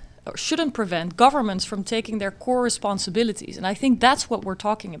prevent or shouldn't prevent governments from taking their core responsibilities. And I think that's what we're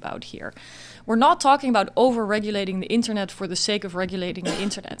talking about here. We're not talking about over-regulating the internet for the sake of regulating the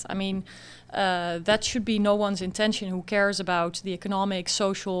internet. I mean, that should be no one's intention who cares about the economic,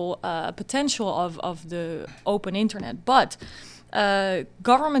 social potential of the open internet. But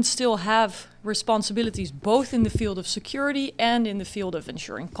governments still have responsibilities both in the field of security and in the field of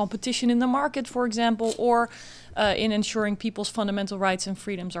ensuring competition in the market, for example, or in ensuring people's fundamental rights and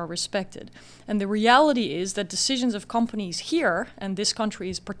freedoms are respected. And the reality is that decisions of companies here, and this country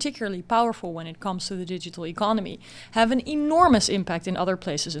is particularly powerful when it comes to the digital economy, have an enormous impact in other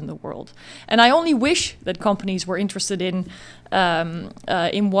places in the world. And I only wish that companies were interested in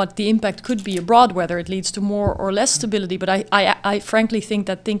what the impact could be abroad, whether it leads to more or less stability. But I frankly think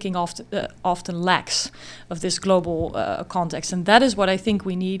that thinking often lacks of this global context. And that is what I think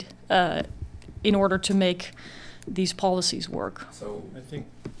we need in order to make these policies work. So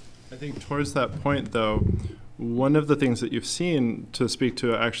I think towards that point, though, one of the things that you've seen, to speak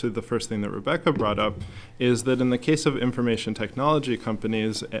to actually the first thing that Rebecca brought up, is that in the case of information technology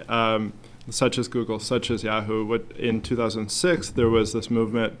companies, such as Google, such as Yahoo, in 2006, there was this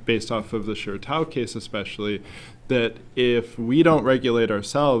movement based off of the Shirtao case especially, that if we don't regulate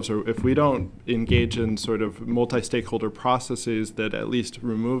ourselves, or if we don't engage in sort of multi-stakeholder processes that at least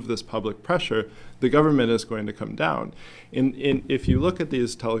remove this public pressure, the government is going to come down. If you look at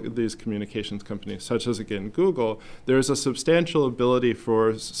these communications companies, such as, again, Google, there is a substantial ability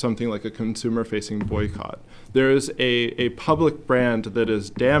for something like a consumer-facing boycott. There is a public brand that is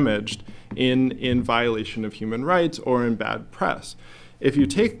damaged in violation of human rights or in bad press. If you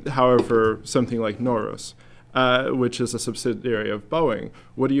take, however, something like Norus, which is a subsidiary of Boeing,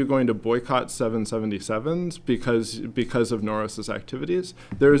 what are you going to boycott 777s because of Norris's activities?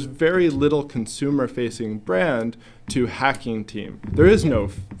 There is very little consumer-facing brand to hacking team. There is no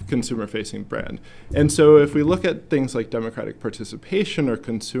consumer-facing brand. And so if we look at things like democratic participation or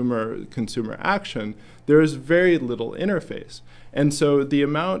consumer action, there is very little interface. And so the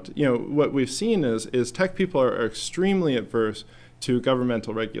amount, what we've seen is tech people are extremely adverse to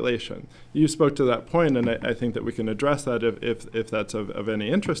governmental regulation. You spoke to that point, and I think that we can address that if that's of any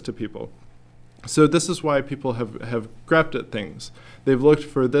interest to people. So this is why people have grabbed at things. They've looked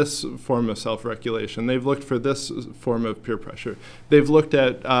for this form of self-regulation. They've looked for this form of peer pressure. They've looked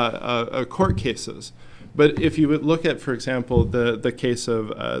at court cases. But if you would look at, for example, the case of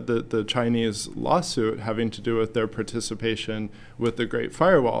the Chinese lawsuit having to do with their participation with the Great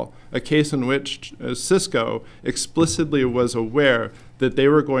Firewall, a case in which Cisco explicitly was aware that they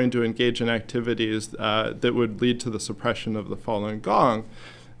were going to engage in activities that would lead to the suppression of the Falun Gong,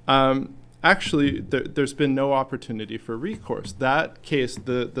 actually, there's been no opportunity for recourse. That case,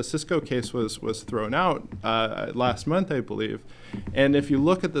 the Cisco case, was thrown out last month, I believe. And if you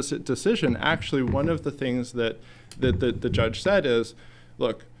look at this decision, actually, one of the things that the judge said is,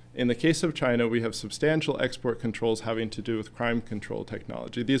 look, in the case of China, we have substantial export controls having to do with crime control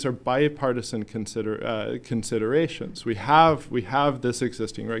technology. These are bipartisan considerations. We have this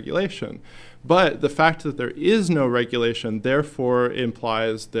existing regulation. But the fact that there is no regulation therefore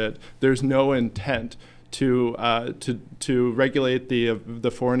implies that there's no intent to regulate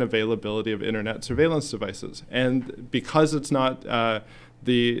the foreign availability of internet surveillance devices. And because it's not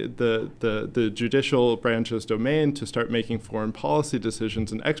the judicial branch's domain to start making foreign policy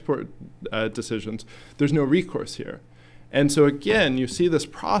decisions and export decisions, there's no recourse here. And so again, you see this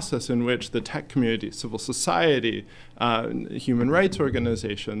process in which the tech community, civil society, human rights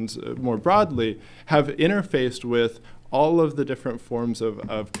organizations more broadly have interfaced with all of the different forms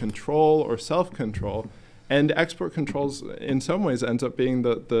of control or self-control. And export controls in some ways ends up being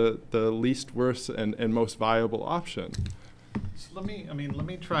the least worst and most viable option. So let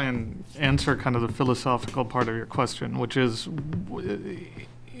me try and answer kind of the philosophical part of your question, which is,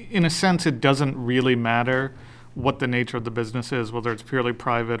 in a sense, it doesn't really matter what the nature of the business is, whether it's purely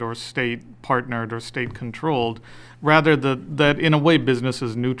private or state-partnered or state-controlled. Rather, that in a way business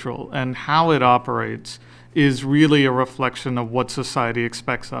is neutral, and how it operates is really a reflection of what society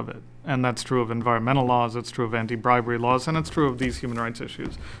expects of it. And that's true of environmental laws, it's true of anti-bribery laws, and it's true of these human rights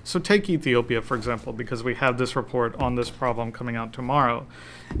issues. So take Ethiopia, for example, because we have this report on this problem coming out tomorrow.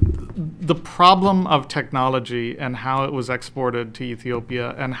 The problem of technology and how it was exported to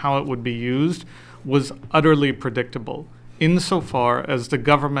Ethiopia and how it would be used was utterly predictable, insofar as the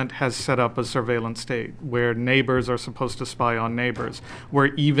government has set up a surveillance state where neighbors are supposed to spy on neighbors,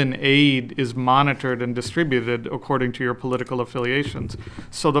 where even aid is monitored and distributed according to your political affiliations.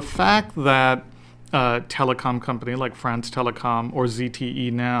 So the fact that a telecom company like France Telecom or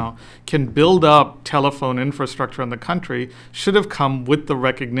ZTE now can build up telephone infrastructure in the country should have come with the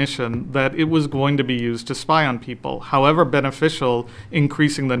recognition that it was going to be used to spy on people, however beneficial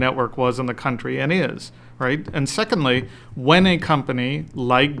increasing the network was in the country and is. right? And secondly, when a company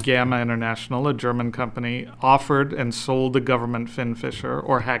like Gamma International, a German company, offered and sold the government Finfisher,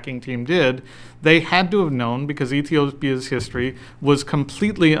 or Hacking Team did, they had to have known, because Ethiopia's history was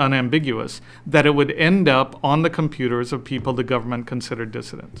completely unambiguous, that it would end up on the computers of people the government considered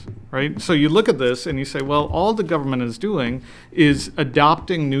dissidents, right? So you look at this and you say, well, all the government is doing is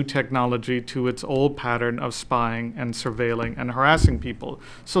adopting new technology to its old pattern of spying and surveilling and harassing people.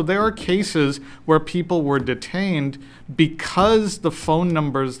 So there are cases where people were detained because the phone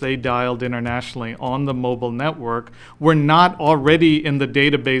numbers they dialed internationally on the mobile network were not already in the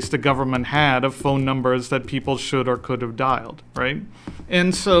database the government had of phone numbers that people should or could have dialed, right?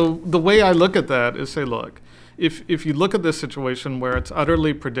 And so the way I look at that is say, look, if you look at this situation where it's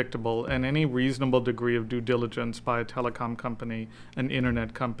utterly predictable and any reasonable degree of due diligence by a telecom company, an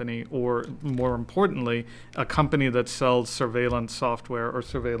internet company, or more importantly, a company that sells surveillance software or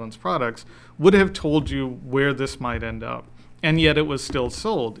surveillance products would have told you where this might end up. And yet it was still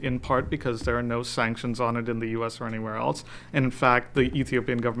sold, in part because there are no sanctions on it in the US or anywhere else. And in fact, the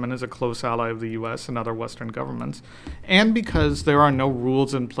Ethiopian government is a close ally of the US and other Western governments. And because there are no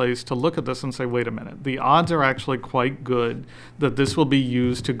rules in place to look at this and say, wait a minute, the odds are actually quite good that this will be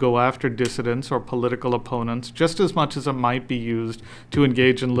used to go after dissidents or political opponents just as much as it might be used to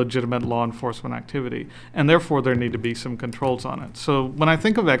engage in legitimate law enforcement activity. And therefore, there need to be some controls on it. So when I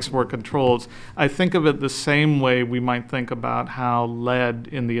think of export controls, I think of it the same way we might think about how lead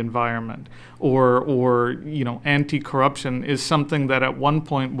in the environment or anti-corruption is something that at one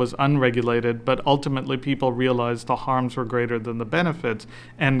point was unregulated, but ultimately people realized the harms were greater than the benefits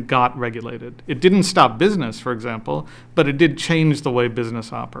and got regulated. It didn't stop business, for example, but it did change the way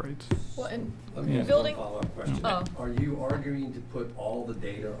business operates. Well, and Let me ask building. one follow-up question. Oh. Are you arguing to put all the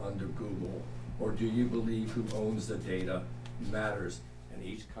data under Google, or do you believe who owns the data matters and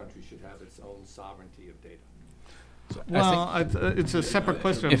each country should have its own sovereignty of data? So Well, it's a separate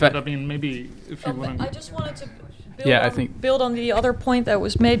question, If but I- I mean, maybe if you want I to. just wanted to build build on the other point that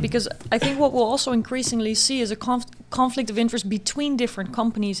was made, because I think what we'll also increasingly see is a conflict of interest between different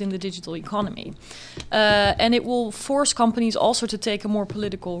companies in the digital economy. And it will force companies also to take a more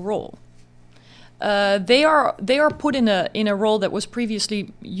political role. They are put in a role that was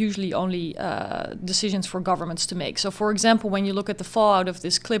previously usually only decisions for governments to make. So, for example, when you look at the fallout of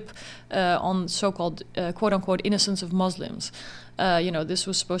this clip on so-called quote-unquote innocence of Muslims, this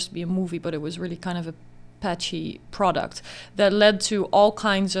was supposed to be a movie, but it was really kind of a patchy product that led to all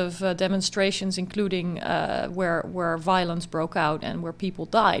kinds of demonstrations, including where violence broke out and where people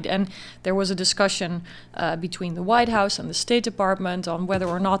died. And there was a discussion between the White House and the State Department on whether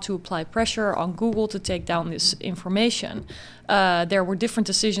or not to apply pressure on Google to take down this information. There were different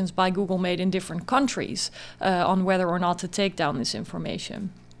decisions by Google made in different countries on whether or not to take down this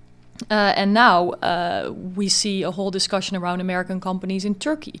information. And now we see a whole discussion around American companies in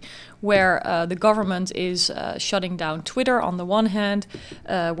Turkey, where the government is shutting down Twitter on the one hand,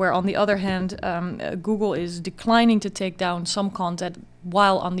 where on the other hand, Google is declining to take down some content,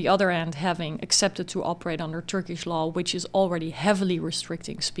 while on the other hand having accepted to operate under Turkish law, which is already heavily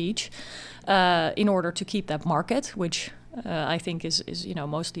restricting speech, in order to keep that market, which I think is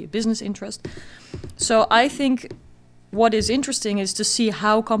mostly a business interest. So I think what is interesting is to see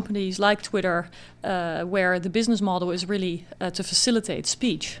how companies like Twitter, where the business model is really to facilitate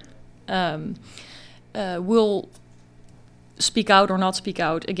speech, will speak out or not speak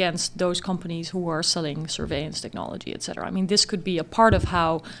out against those companies who are selling surveillance technology, etc. I mean, this could be a part of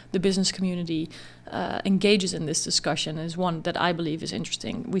how the business community engages in this discussion, is one that I believe is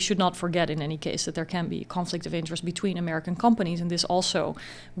interesting. We should not forget in any case that there can be a conflict of interest between American companies, and this also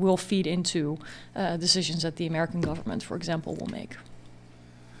will feed into decisions that the American government, for example, will make.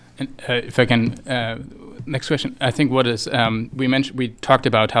 And if I can, next question. I think what is we talked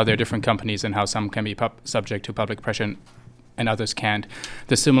about how there are different companies and how some can be subject to public pressure and others can't.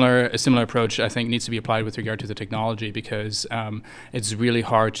 A similar approach, I think, needs to be applied with regard to the technology, because it's really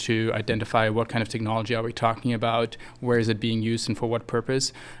hard to identify what kind of technology are we talking about, where is it being used, and for what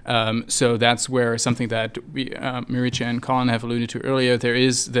purpose. So that's where something that Maricha and Colin have alluded to earlier, there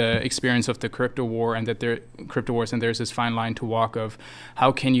is the experience of the crypto war, and that there's this fine line to walk of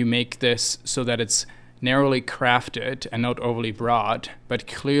how can you make this so that it's narrowly crafted and not overly broad, but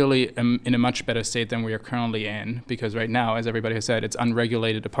clearly in a much better state than we are currently in, because right now, as everybody has said, it's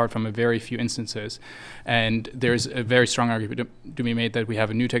unregulated apart from a very few instances. And there's a very strong argument to be made that we have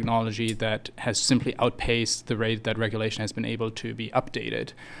a new technology that has simply outpaced the rate that regulation has been able to be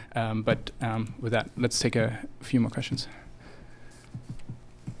updated. But with that, let's take a few more questions.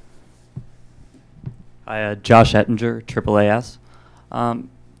 Hi, Josh Ettinger, AAAS.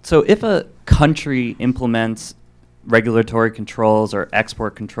 So if a country implements regulatory controls or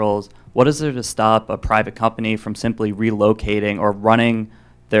export controls, what is there to stop a private company from simply relocating or running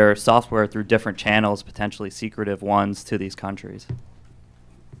their software through different channels, potentially secretive ones, to these countries?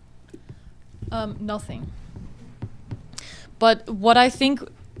 Nothing. But what I think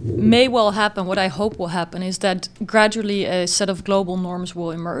may well happen, what I hope will happen, is that gradually a set of global norms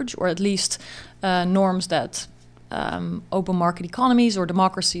will emerge, or at least norms that open market economies or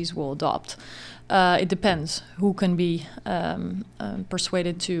democracies will adopt. It depends who can be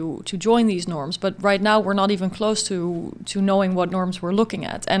persuaded to join these norms. But right now, we're not even close to knowing what norms we're looking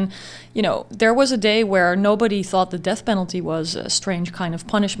at. And, you know, there was a day where nobody thought the death penalty was a strange kind of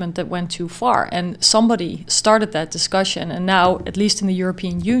punishment that went too far. And somebody started that discussion. And now, at least in the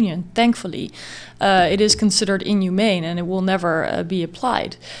European Union, thankfully, it is considered inhumane and it will never be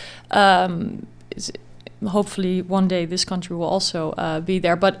applied. Hopefully one day this country will also be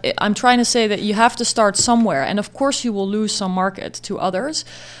there. But I'm trying to say that you have to start somewhere. And of course you will lose some market to others.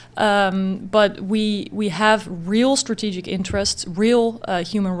 But we have real strategic interests, real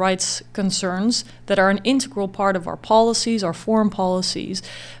human rights concerns that are an integral part of our policies, our foreign policies,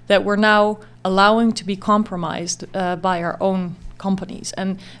 that we're now allowing to be compromised by our own companies.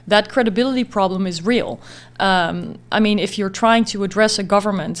 And that credibility problem is real. I mean, if you're trying to address a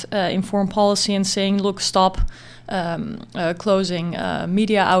government in foreign policy and saying, look, stop closing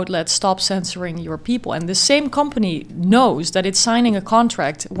media outlets, stop censoring your people, and the same company knows that it's signing a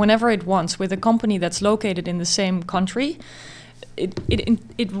contract whenever it wants with a company that's located in the same country,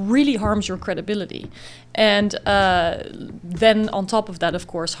 it really harms your credibility. And then on top of that, of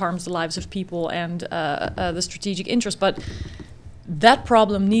course, harms the lives of people and the strategic interest. But that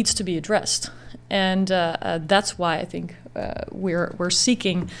problem needs to be addressed, and that's why I think we're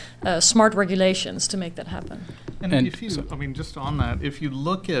seeking smart regulations to make that happen. And if you, I mean, just on that, if you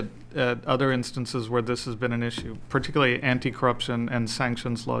look at other instances where this has been an issue, particularly anti-corruption and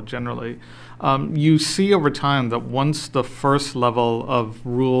sanctions law generally, you see over time that once the first level of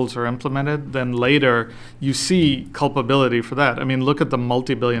rules are implemented, then later you see culpability for that. I mean, look at the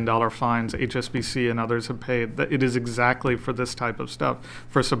multi-billion-dollar fines HSBC and others have paid. That it is exactly for this type of stuff,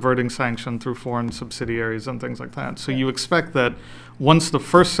 for subverting sanction through foreign subsidiaries and things like that. So you expect that once the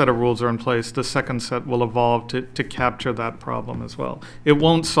first set of rules are in place, the second set will evolve to capture that problem as well. It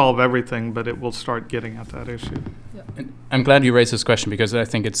won't solve everything, but it will start getting at that issue. Yeah. And I'm glad you raised this question because I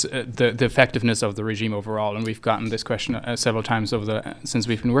think it's the effectiveness of the regime overall, and we've gotten this question several times since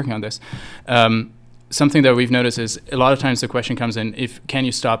we've been working on this. Something that we've noticed is a lot of times the question comes in, can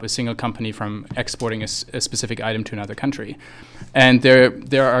you stop a single company from exporting a specific item to another country? And there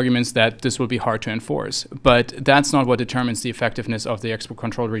are arguments that this will be hard to enforce, but that's not what determines the effectiveness of the export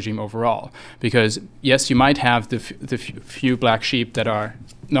control regime overall. Because yes, you might have the few black sheep that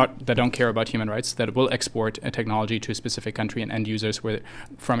don't care about human rights, that will export a technology to a specific country and end users where,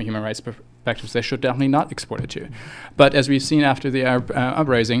 from a human rights perspective, they should definitely not export it to. But as we've seen after the Arab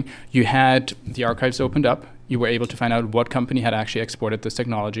uprising, you had the archives opened up. You were able to find out what company had actually exported this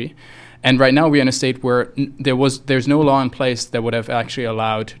technology. And right now we're in a state where there's no law in place that would have actually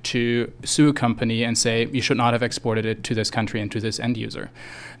allowed to sue a company and say, you should not have exported it to this country and to this end user.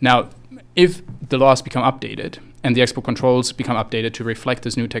 Now, if the laws become updated and the export controls become updated to reflect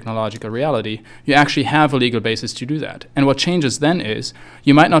this new technological reality, you actually have a legal basis to do that. And what changes then is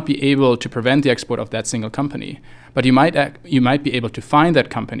you might not be able to prevent the export of that single company, but you might be able to fine that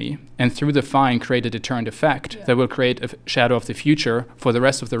company and through the fine create a deterrent effect that will create a shadow of the future for the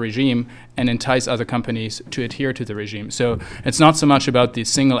rest of the regime and entice other companies to adhere to the regime. So it's not so much about the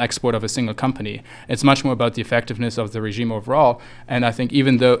single export of a single company. It's much more about the effectiveness of the regime overall. And I think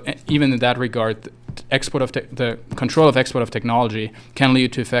even in that regard, the control of export of technology can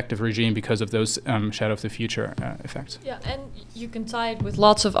lead to effective regime because of those shadow of the future effects. Yeah, and you can tie it with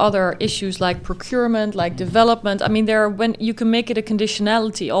lots of other issues like procurement, like development. I mean, when you can make it a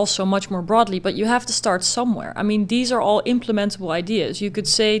conditionality also much more broadly, but you have to start somewhere. I mean, these are all implementable ideas. You could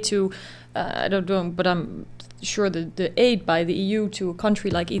say to, I don't know, but I'm sure the aid by the EU to a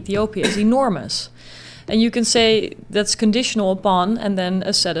country like Ethiopia is enormous. And you can say that's conditional upon and then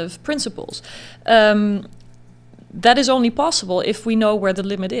a set of principles. That is only possible if we know where the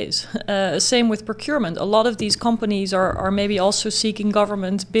limit is. Same with procurement. A lot of these companies are maybe also seeking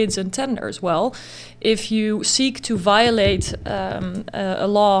government bids and tenders. Well, if you seek to violate a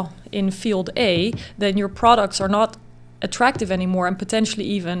law in field A, then your products are not attractive anymore and potentially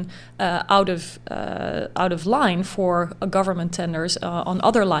even out of line for government tenders on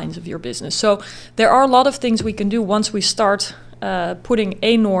other lines of your business. So there are a lot of things we can do once we start putting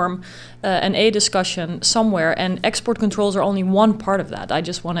a norm and a discussion somewhere, and export controls are only one part of that. I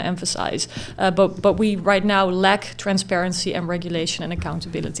just want to emphasize. But we right now lack transparency and regulation and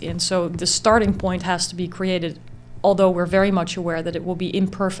accountability. And so the starting point has to be created, although we're very much aware that it will be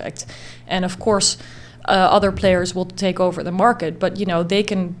imperfect. And of course, other players will take over the market, but they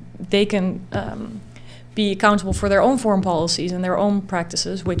can be accountable for their own foreign policies and their own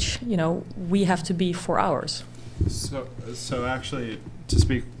practices, which we have to be for ours. So actually, to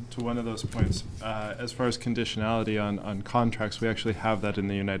speak to one of those points, as far as conditionality on contracts, we actually have that in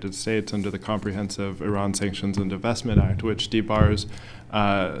the United States under the Comprehensive Iran Sanctions and Divestment Act, which debars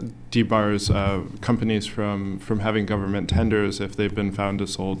companies from having government tenders if they've been found to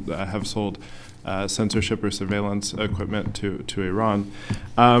have sold censorship or surveillance equipment to Iran.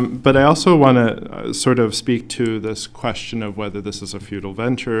 But I also want to sort of speak to this question of whether this is a futile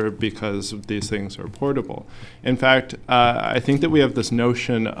venture because these things are portable. In fact, I think that we have this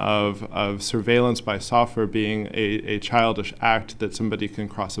notion of surveillance by software being a childish act that somebody can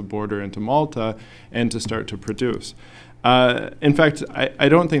cross a border into Malta and to start to produce. In fact, I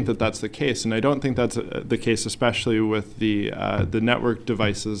don't think that that's the case, and I don't think that's the case especially with the network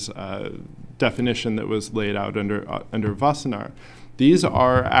devices definition that was laid out under Wassenaar. These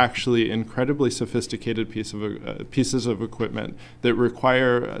are actually incredibly sophisticated pieces of equipment that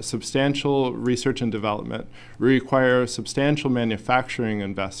require substantial research and development, require substantial manufacturing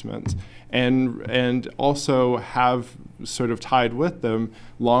investments, and also have sort of tied with them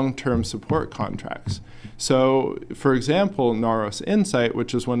long-term support contracts. So, for example, Naros Insight,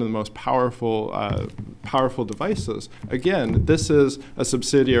 which is one of the most powerful devices, again, this is a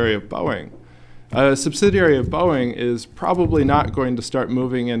subsidiary of Boeing. A subsidiary of Boeing is probably not going to start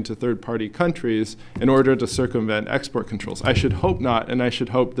moving into third-party countries in order to circumvent export controls. I should hope not, and I should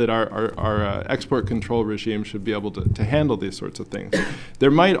hope that our export control regime should be able to handle these sorts of things.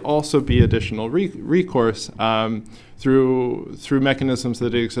 There might also be additional recourse through mechanisms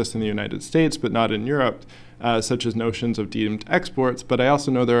that exist in the United States but not in Europe, such as notions of deemed exports. But I also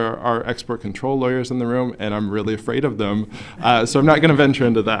know there are export control lawyers in the room, and I'm really afraid of them, so I'm not going to venture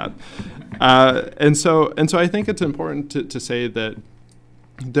into that. And so I think it's important to say that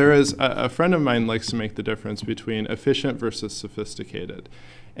there is a friend of mine likes to make the difference between efficient versus sophisticated.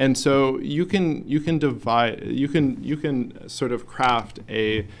 And so you can sort of craft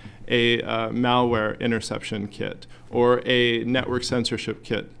a malware interception kit or a network censorship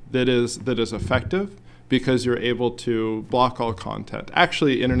kit that is effective, because you're able to block all content.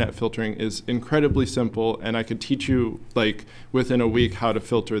 Actually, internet filtering is incredibly simple, and I could teach you, like, within a week how to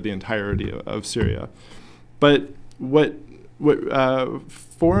filter the entirety of Syria. But what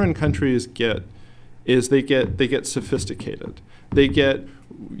foreign countries get is they get sophisticated.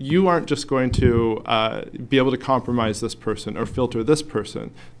 You aren't just going to be able to compromise this person or filter this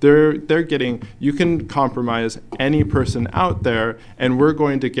person. They're getting, you can compromise any person out there, and we're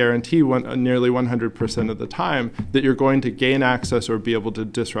going to guarantee nearly 100% of the time that you're going to gain access or be able to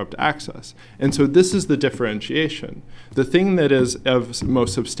disrupt access. And so this is the differentiation. The thing that is of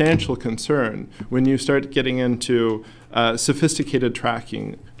most substantial concern when you start getting into sophisticated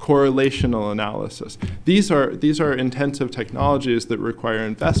tracking, correlational analysis. These are intensive technologies that require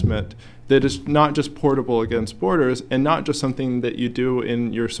investment that is not just portable against borders and not just something that you do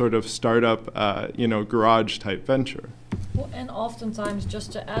in your sort of startup, garage type venture. Well, and oftentimes,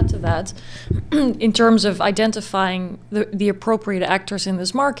 just to add to that, in terms of identifying the appropriate actors in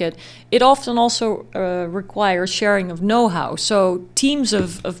this market, it often also requires sharing of know-how. So teams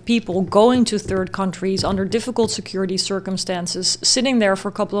of people going to third countries under difficult security circumstances, sitting there for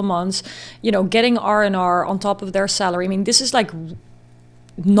a couple of months, getting R&R on top of their salary. I mean, this is like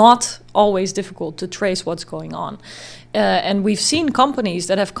not always difficult to trace what's going on. And we've seen companies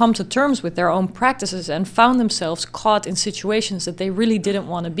that have come to terms with their own practices and found themselves caught in situations that they really didn't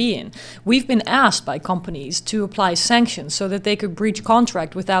want to be in. We've been asked by companies to apply sanctions so that they could breach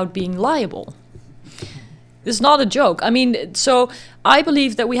contract without being liable. This is not a joke. I mean, so I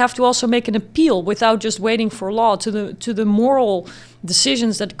believe that we have to also make an appeal without just waiting for law to the moral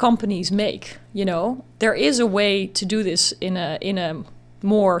decisions that companies make. There is a way to do this in a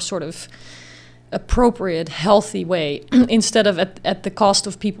more sort of appropriate, healthy way instead of at the cost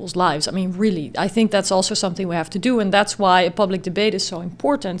of people's lives. I mean, really, I think that's also something we have to do, and that's why a public debate is so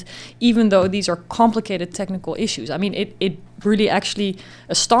important, even though these are complicated technical issues. I mean, it really actually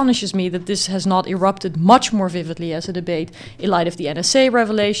astonishes me that this has not erupted much more vividly as a debate in light of the NSA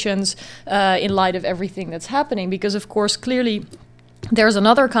revelations, in light of everything that's happening, because, of course, clearly there's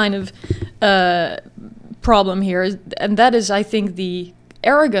another kind of problem here, and that is, I think, the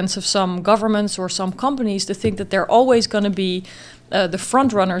arrogance of some governments or some companies to think that they're always going to be the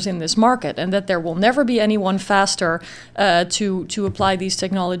front runners in this market, and that there will never be anyone faster to apply these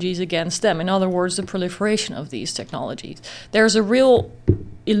technologies against them. In other words, the proliferation of these technologies. There's a real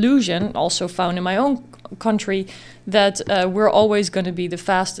illusion, also found in my own country, that we're always going to be the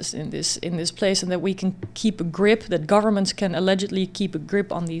fastest in this place, and that we can keep a grip, that governments can allegedly keep a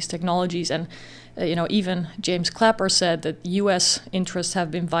grip on these technologies. And even James Clapper said that U.S. interests have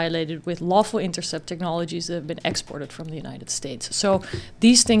been violated with lawful intercept technologies that have been exported from the United States. So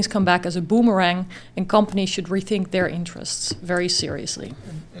these things come back as a boomerang, and companies should rethink their interests very seriously.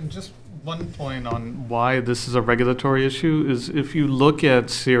 And just one point on why this is a regulatory issue is if you look at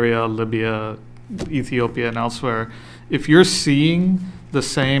Syria, Libya, Ethiopia, and elsewhere, if you're seeing the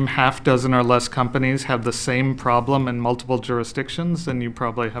same half dozen or less companies have the same problem in multiple jurisdictions, then you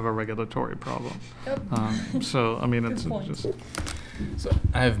probably have a regulatory problem. Yep. So, I mean, it's point. just... So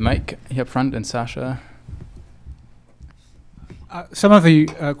I have Mike here up front and Sasha. Some of the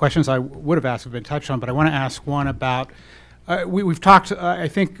questions I would have asked have been touched on, but I want to ask one about, we've talked, I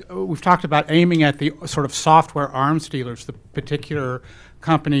think we've talked about aiming at the sort of software arms dealers, the particular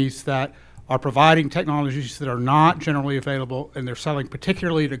companies that are providing technologies that are not generally available, and they're selling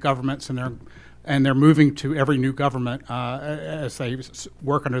particularly to governments, and they're moving to every new government as they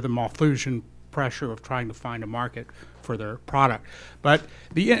work under the Malthusian pressure of trying to find a market for their product. But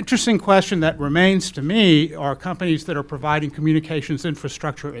the interesting question that remains to me are companies that are providing communications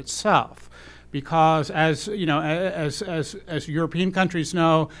infrastructure itself. Because as you know, as European countries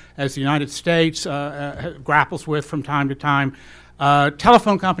know, as the United States grapples with from time to time,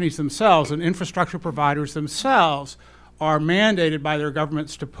 telephone companies themselves and infrastructure providers themselves are mandated by their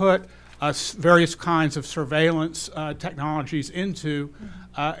governments to put various kinds of surveillance technologies into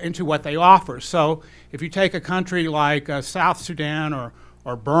what they offer. So if you take a country like South Sudan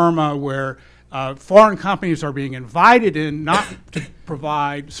or Burma, where foreign companies are being invited in not to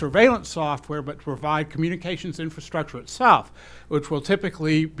provide surveillance software, but to provide communications infrastructure itself, which will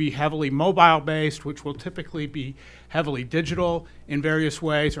typically be heavily mobile-based, which will typically be heavily digital in various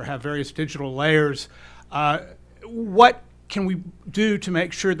ways or have various digital layers. What can we do to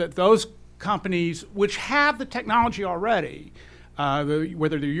make sure that those companies, which have the technology already,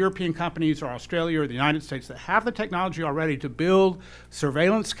 whether they're European companies or Australia or the United States, that have the technology already to build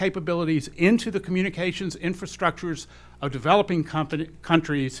surveillance capabilities into the communications infrastructures of developing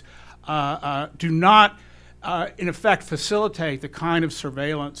countries, do not, in effect, facilitate the kind of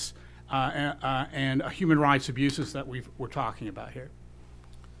surveillance and human rights abuses that we're talking about here?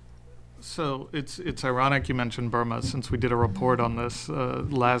 So it's ironic you mentioned Burma, since we did a report on this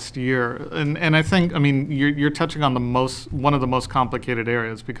last year, and I think, I mean, you're touching on one of the most complicated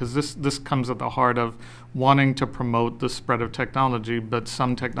areas, because this comes at the heart of wanting to promote the spread of technology, but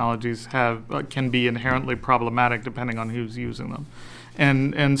some technologies can be inherently problematic depending on who's using them.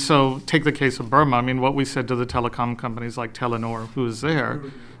 And so take the case of Burma. I mean, what we said to the telecom companies like Telenor, who is there,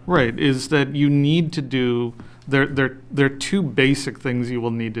 right, is that you need to do. There are two basic things you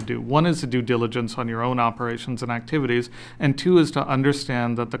will need to do. One is to due diligence on your own operations and activities, and two is to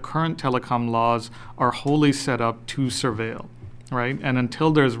understand that the current telecom laws are wholly set up to surveil, right? And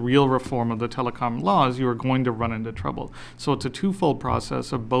until there's real reform of the telecom laws, you are going to run into trouble. So it's a twofold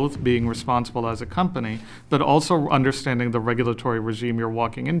process of both being responsible as a company, but also understanding the regulatory regime you're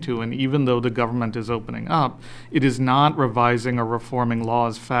walking into. And even though the government is opening up, it is not revising or reforming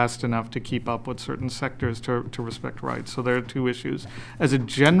laws fast enough to keep up with certain sectors to respect rights. So there are two issues. As a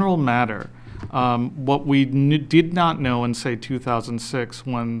general matter, what we did not know in, say, 2006,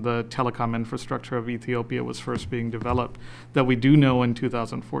 when the telecom infrastructure of Ethiopia was first being developed, that we do know in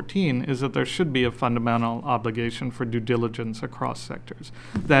 2014 is that there should be a fundamental obligation for due diligence across sectors.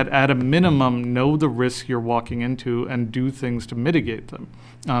 That at a minimum, know the risks you're walking into and do things to mitigate them.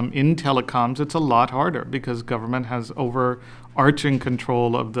 In telecoms, it's a lot harder because government has overarching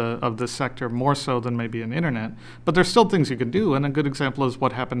control of the sector more so than maybe in internet. But there's still things you can do, and a good example is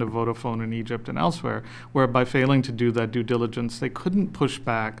what happened to Vodafone in Egypt and elsewhere, where by failing to do that due diligence, they couldn't push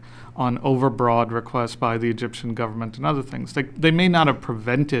back on overbroad requests by the Egyptian government and other things. They may not have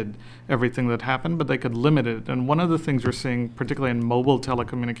prevented everything that happened, but they could limit it. And one of the things we're seeing, particularly in mobile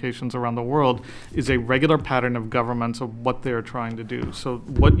telecommunications around the world, is a regular pattern of governments of what they're trying to do. So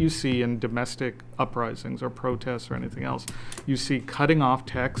what you see in domestic uprisings or protests or anything else, you see cutting off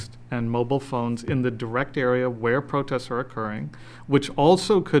text and mobile phones in the direct area where protests are occurring, which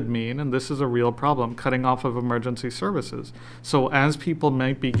also could mean, and this is a real problem, cutting off of emergency services. So as people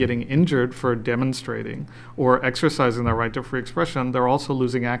might be getting injured for demonstrating or exercising their right to free expression, they're also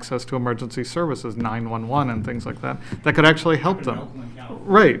losing access to emergency services, 911 and things like that, that could actually help them.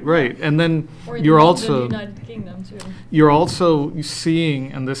 Right, right. And then you're also United Kingdom too. You're also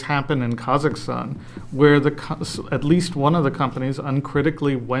seeing, and this happened in Kazakhstan, where at least one of the companies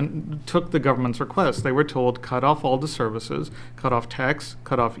uncritically took the government's request. They were told, cut off all the services, cut off text,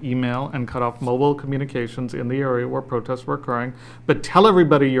 cut off email, and cut off mobile communications in the area where protests were occurring, but tell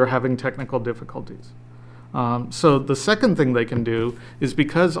everybody you're having technical difficulties. So the second thing they can do is,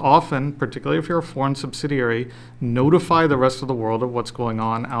 because often, particularly if you're a foreign subsidiary, notify the rest of the world of what's going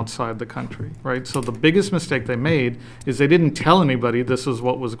on outside the country, right? So the biggest mistake they made is they didn't tell anybody this is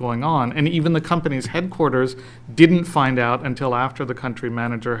what was going on, and even the company's headquarters didn't find out until after the country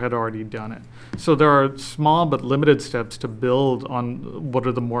manager had already done it. So there are small but limited steps to build on what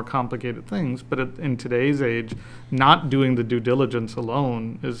are the more complicated things, but in today's age, not doing the due diligence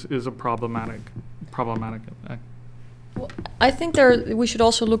alone is a problematic. Well, I think we should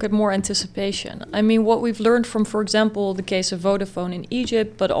also look at more anticipation. I mean, what we've learned from, for example, the case of Vodafone in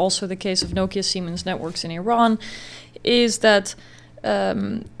Egypt, but also the case of Nokia Siemens Networks in Iran, is that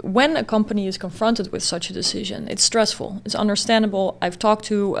when a company is confronted with such a decision, it's stressful. It's understandable. I've talked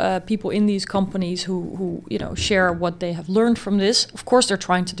to people in these companies who share what they have learned from this. Of course, they're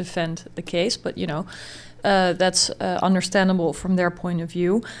trying to defend the case, but that's understandable from their point of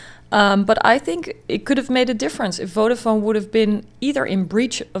view. But I think it could have made a difference if Vodafone would have been either in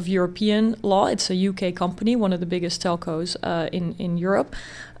breach of European law, it's a UK company, one of the biggest telcos in Europe,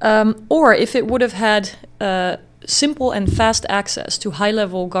 or if it would have had simple and fast access to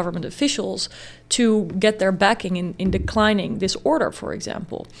high-level government officials to get their backing in declining this order, for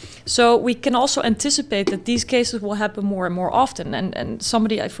example. So we can also anticipate that these cases will happen more and more often. And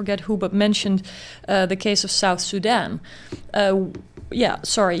somebody, I forget who, but mentioned the case of South Sudan. When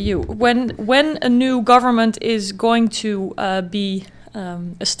a new government is going to be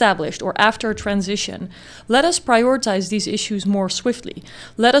established or after a transition, let us prioritize these issues more swiftly.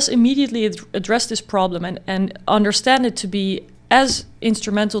 Let us immediately address this problem and understand it to be as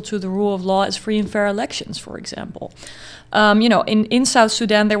instrumental to the rule of law as free and fair elections, for example. In South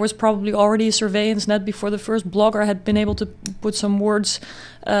Sudan, there was probably already a surveillance net before the first blogger had been able to put some words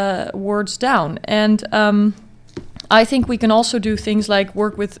down. And I think we can also do things like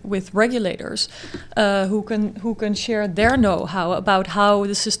work with regulators who can share their know-how about how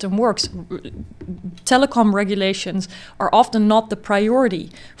the system works. Telecom regulations are often not the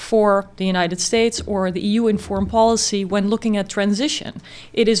priority for the United States or the EU in foreign policy when looking at transition.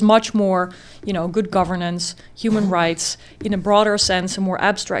 It is much more, good governance, human rights in a broader sense, a more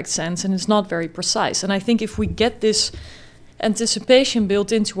abstract sense, and it's not very precise. And I think if we get this anticipation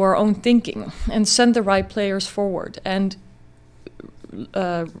built into our own thinking and send the right players forward and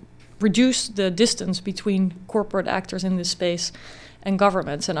reduce the distance between corporate actors in this space and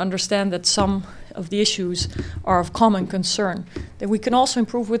governments, and understand that some of the issues are of common concern, that we can also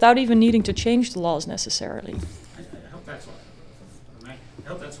improve without even needing to change the laws necessarily. I hope that's right. I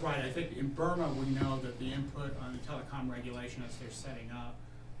hope that's right. I think in Burma we know that the input on the telecom regulation as they're setting up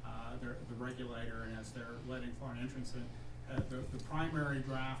the regulator and as they're letting foreign entrants in, the primary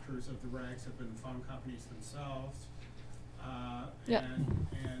drafters of the regs have been the phone companies themselves,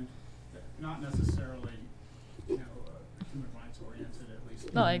 and not necessarily, human rights oriented, at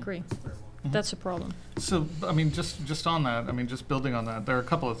least. No, I agree. That's a problem. So, just on that, just building on that, there are a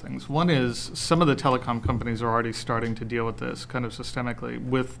couple of things. One is some of the telecom companies are already starting to deal with this kind of systemically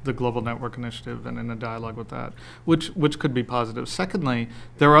with the Global Network Initiative and in a dialogue with that, which could be positive. Secondly,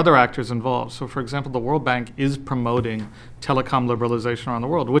 there are other actors involved. So, for example, the World Bank is promoting telecom liberalization around the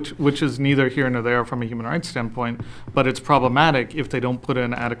world, which is neither here nor there from a human rights standpoint, but it's problematic if they don't put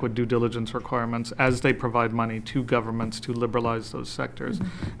in adequate due diligence requirements as they provide money to governments to liberalize those sectors.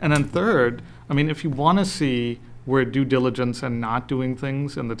 Mm-hmm. And then third, if you want to see where due diligence and not doing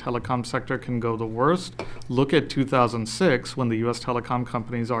things in the telecom sector can go the worst, look at 2006 when the U.S. telecom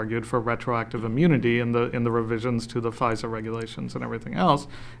companies argued for retroactive immunity in the revisions to the FISA regulations and everything else,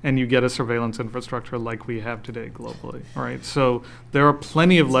 and you get a surveillance infrastructure like we have today globally. All right, so there are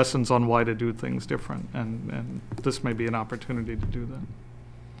plenty of lessons on why to do things different, and this may be an opportunity to do that.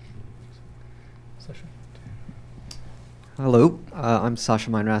 Sasha. Hello, I'm Sasha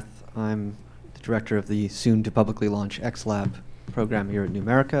Meinrath. I'm the director of the soon-to-publicly launch XLab program here at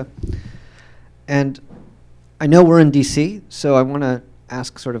Numerica. And I know we're in DC, so I want to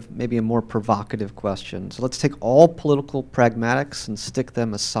ask sort of maybe a more provocative question. So let's take all political pragmatics and stick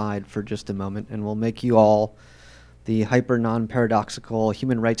them aside for just a moment, and we'll make you all the hyper non-paradoxical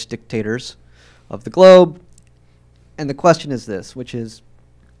human rights dictators of the globe. And the question is this, which is,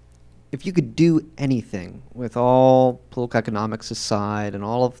 if you could do anything with all political economics aside and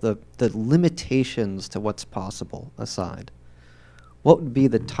all of the limitations to what's possible aside, what would be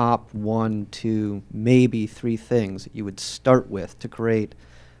the top 1, 2, maybe 3 things that you would start with to create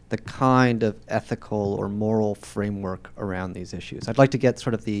the kind of ethical or moral framework around these issues? I'd like to get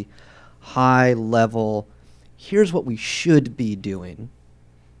sort of the high level, here's what we should be doing,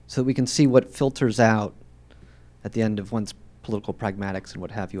 so that we can see what filters out at the end of once political pragmatics and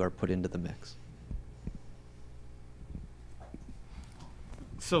what have you are put into the mix.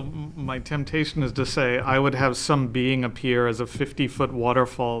 So my temptation is to say I would have some being appear as a 50-foot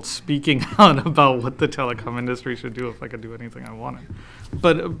waterfall speaking out about what the telecom industry should do if I could do anything I wanted.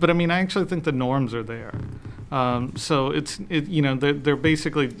 But I mean, I actually think the norms are there. So they're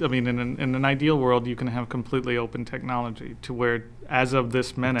basically, I mean, in an ideal world, you can have completely open technology to where, as of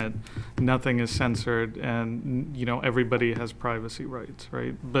this minute, nothing is censored and, everybody has privacy rights,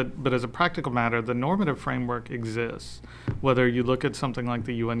 right? But as a practical matter, the normative framework exists. Whether you look at something like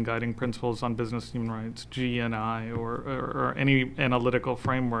the UN Guiding Principles on Business Human Rights, GNI, or any analytical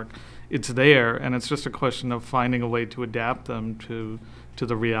framework, it's there, and it's just a question of finding a way to adapt them to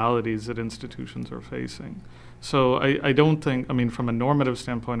the realities that institutions are facing. So I don't think, I mean, from a normative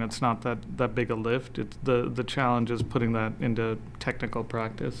standpoint, it's not that big a lift. It's the challenge is putting that into technical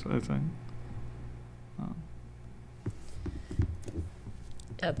practice, I think.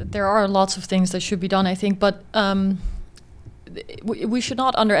 There are lots of things that should be done, I think, but we should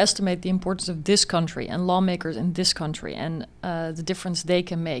not underestimate the importance of this country and lawmakers in this country and the difference they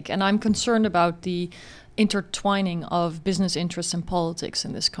can make. And I'm concerned about the intertwining of business interests and politics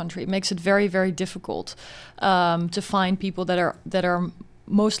in this country. It makes it very, very difficult to find people that are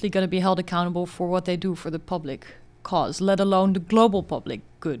mostly going to be held accountable for what they do for the public cause, let alone the global public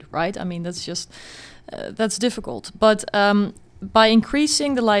good, right? I mean, that's just, that's difficult. But by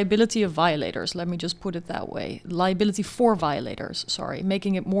increasing the liability of violators, let me just put it that way, liability for violators, sorry,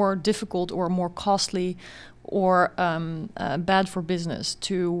 making it more difficult or more costly or bad for business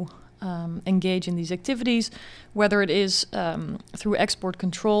to engage in these activities, whether it is through export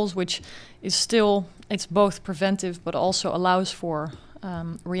controls, which is still, it's both preventive but also allows for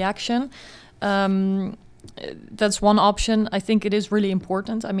reaction. That's one option. I think it is really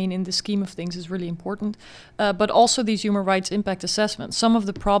important. I mean, in the scheme of things, it's really important. But also these human rights impact assessments. Some of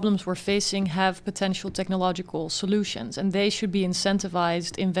the problems we're facing have potential technological solutions, and they should be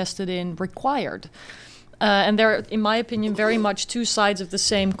incentivized, invested in, required. And they're, in my opinion, very much two sides of the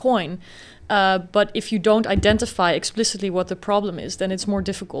same coin. But if you don't identify explicitly what the problem is, then it's more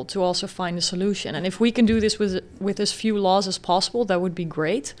difficult to also find a solution. And if we can do this with as few laws as possible, that would be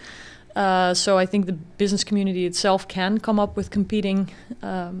great. So I think the business community itself can come up with competing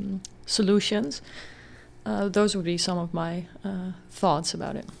solutions. Those would be some of my thoughts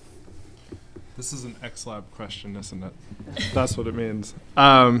about it. This is an XLab question, isn't it? That's what it means.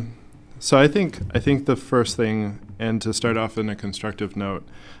 So I think the first thing, and to start off in a constructive note,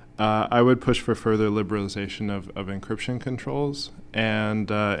 I would push for further liberalization of encryption controls and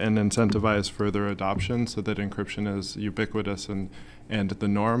incentivize further adoption so that encryption is ubiquitous and the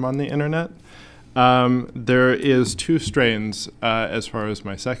norm on the internet. There is two strains as far as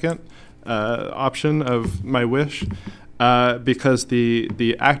my second option of my wish, because the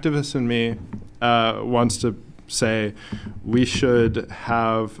activist in me wants to say we should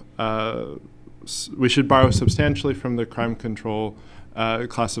have we should borrow substantially from the crime control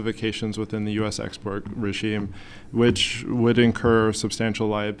classifications within the U.S. export regime, which would incur substantial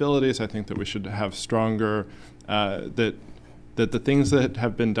liabilities. I think that we should have stronger that the things that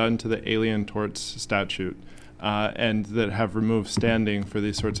have been done to the Alien Torts Statute and that have removed standing for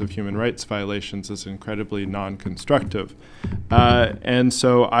these sorts of human rights violations is incredibly non-constructive. And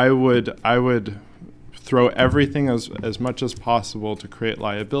so I would throw everything as much as possible to create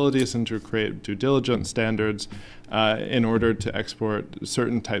liabilities and to create due diligence standards in order to export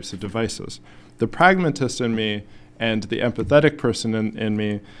certain types of devices. The pragmatist in me and the empathetic person in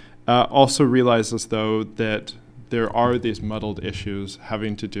me also realizes, though, that there are these muddled issues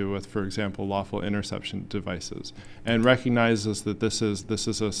having to do with, for example, lawful interception devices, and recognizes that this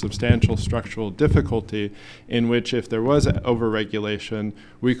is a substantial structural difficulty in which, if there was overregulation,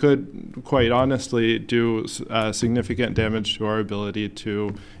 we could quite honestly do significant damage to our ability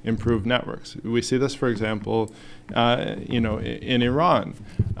to improve networks. We see this, for example, in Iran.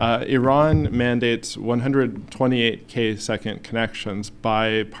 Iran mandates 128K second connections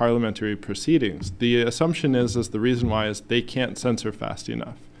by parliamentary proceedings. The assumption is the reason why is they can't censor fast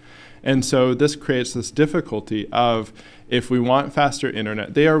enough. And so this creates this difficulty of, if we want faster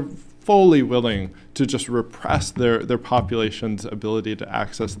internet, they are fully willing to just repress their population's ability to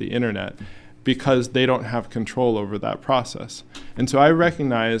access the internet because they don't have control over that process. And so I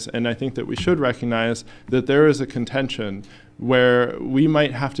recognize, and I think that we should recognize, that there is a contention where we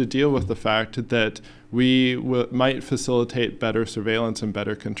might have to deal with the fact that we might facilitate better surveillance and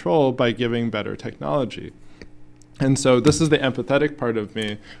better control by giving better technology. And so this is the empathetic part of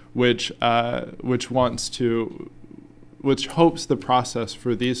me, which hopes the process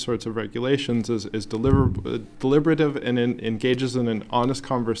for these sorts of regulations is deliberative and engages in an honest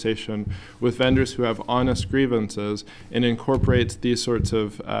conversation with vendors who have honest grievances, and incorporates these sorts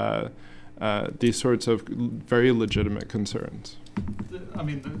of very legitimate concerns. I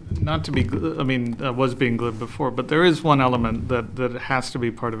mean, not to be, I was being glib before, but there is one element that has to be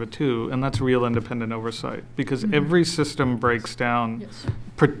part of it too, and that's real independent oversight. Because every system breaks down,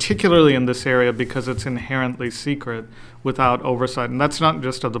 particularly in this area, because it's inherently secret without oversight. And that's not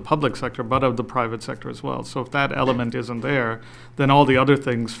just of the public sector, but of the private sector as well. So if that element isn't there, then all the other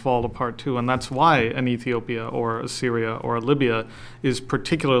things fall apart too. And that's why an Ethiopia or a Syria or a Libya is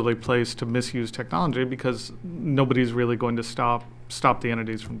particularly placed to misuse technology, because nobody's really going to stop the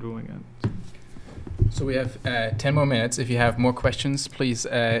entities from doing it. So we have 10 more minutes. If you have more questions, please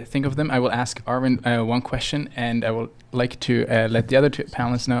think of them. I will ask Arvind one question, and I would like to let the other two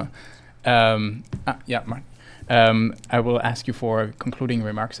panelists know. Yeah, Mark. I will ask you for concluding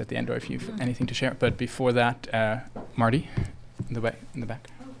remarks at the end, or if you have anything to share. But before that, Marty, in the back.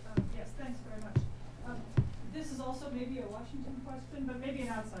 Yes, thanks very much. This is also maybe a Washington question, but maybe an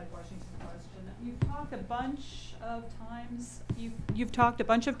outside Washington question. You've talked a bunch of times. You've talked a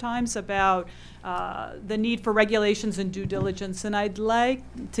bunch of times about the need for regulations and due diligence, and I'd like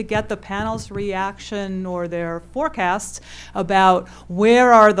to get the panel's reaction or their forecasts about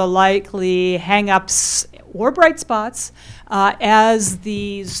where are the likely hang-ups or bright spots as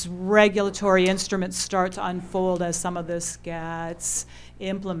these regulatory instruments start to unfold, as some of this gets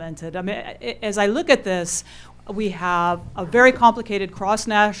implemented. I mean, as I look at this, we have a very complicated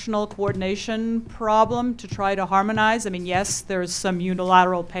cross-national coordination problem to try to harmonize. I mean, yes, there's some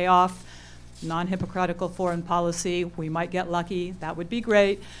unilateral payoff, non-hypocritical foreign policy. We might get lucky. That would be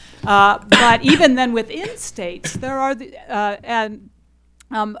great. But even then within states, there are, and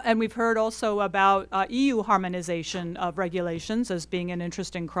we've heard also about EU harmonization of regulations as being an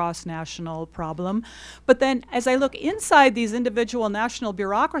interesting cross-national problem. But then as I look inside these individual national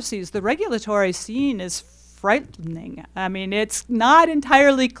bureaucracies, the regulatory scene is frightening. I mean, it's not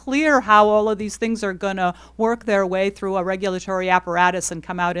entirely clear how all of these things are going to work their way through a regulatory apparatus and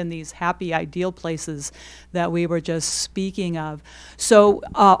come out in these happy, ideal places that we were just speaking of. So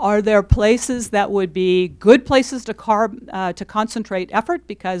are there places that would be good places to concentrate effort,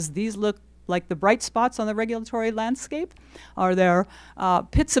 because these look like the bright spots on the regulatory landscape? Are there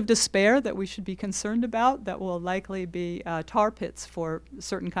pits of despair that we should be concerned about that will likely be tar pits for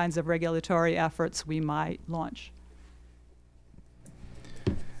certain kinds of regulatory efforts we might launch?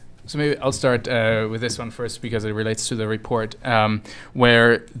 So maybe I'll start with this one first, because it relates to the report,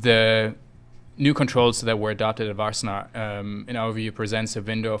 where the new controls that were adopted at Wassenaar, in our view, presents a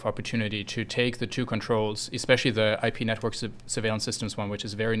window of opportunity to take the two controls, especially the IP network surveillance systems one, which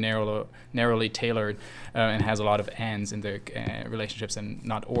is very narrowly tailored and has a lot of ands in the relationships and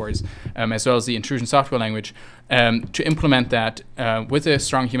not ors, as well as the intrusion software language, to implement that with a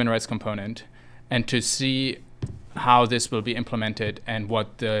strong human rights component, and to see how this will be implemented and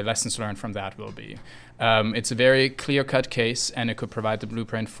what the lessons learned from that will be. It's a very clear-cut case, and it could provide the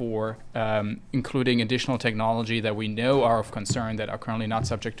blueprint for including additional technology that we know are of concern, that are currently not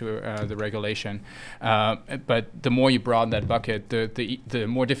subject to the regulation. But the more you broaden that bucket, the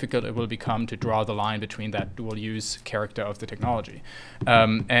more difficult it will become to draw the line between that dual-use character of the technology.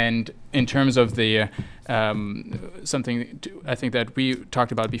 And in terms of the I think that we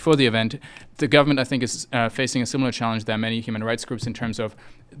talked about before the event, the government, I think, is facing a similar challenge than many human rights groups, in terms of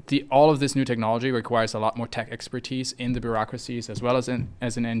all of this new technology requires a lot more tech expertise in the bureaucracies as well as in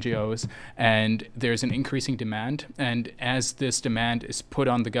NGOs, and there's an increasing demand. And as this demand is put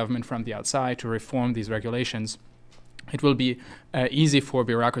on the government from the outside to reform these regulations, it will be easy for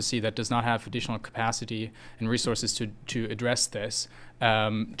bureaucracy that does not have additional capacity and resources to address this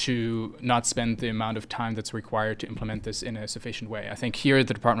to not spend the amount of time that's required to implement this in a sufficient way. I think here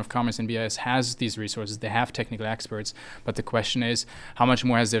the Department of Commerce and BIS has these resources, they have technical experts, but the question is how much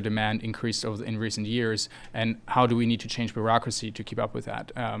more has their demand increased in recent years, and how do we need to change bureaucracy to keep up with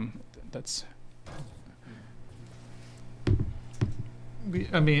that? I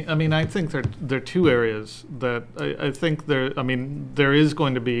think there are two areas that I think there is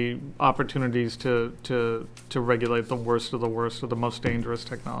going to be opportunities to regulate the worst of the most dangerous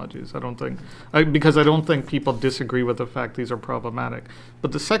technologies. Because I don't think people disagree with the fact these are problematic.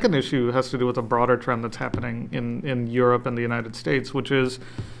 But the second issue has to do with a broader trend that's happening in Europe and the United States, which is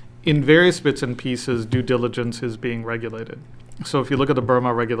in various bits and pieces, due diligence is being regulated. So if you look at the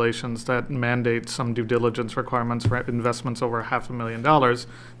Burma regulations that mandate some due diligence requirements for investments over $500,000,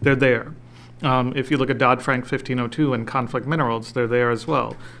 they're there. If you look at Dodd-Frank 1502 and conflict minerals, they're there as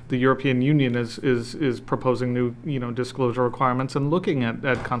well. The European Union is proposing new disclosure requirements and looking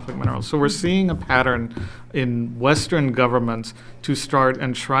at conflict minerals. So we're seeing a pattern in Western governments to start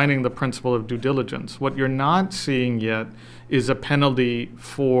enshrining the principle of due diligence. What you're not seeing yet is a penalty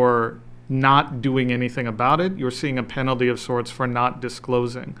for not doing anything about it. You're seeing a penalty of sorts for not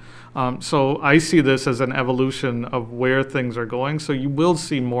disclosing. So I see this as an evolution of where things are going. So you will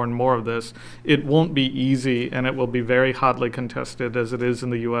see more and more of this. It won't be easy, and it will be very hotly contested as it is in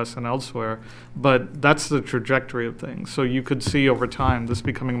the US and elsewhere. But that's the trajectory of things. So you could see over time this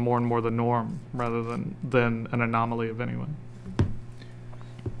becoming more and more the norm rather than an anomaly of any way.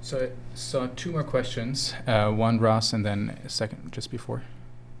 So two more questions. One, Ross, and then a second just before.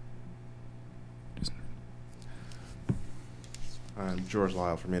 I'm George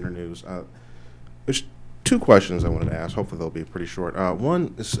Lyle from Internews. There's two questions I wanted to ask. Hopefully they'll be pretty short.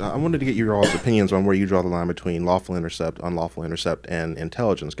 One is I wanted to get your all's opinions on where you draw the line between lawful intercept, unlawful intercept, and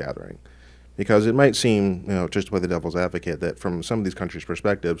intelligence gathering. Because it might seem, just to play the devil's advocate, that from some of these countries'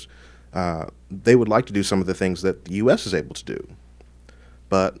 perspectives, they would like to do some of the things that the U.S. is able to do.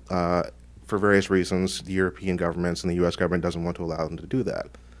 But for various reasons, the European governments and the U.S. government doesn't want to allow them to do that.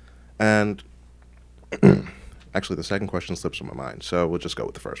 And actually, the second question slips from my mind, so we'll just go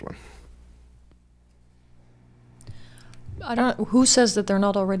with the first one. I don't know. Who says that they're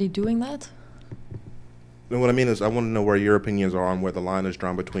not already doing that? And what I mean is I want to know where your opinions are on where the line is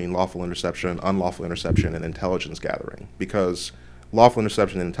drawn between lawful interception, unlawful interception, and intelligence gathering. Because lawful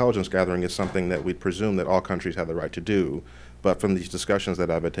interception and intelligence gathering is something that we'd presume that all countries have the right to do. But from these discussions that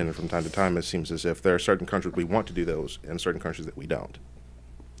I've attended from time to time, it seems as if there are certain countries we want to do those and certain countries that we don't.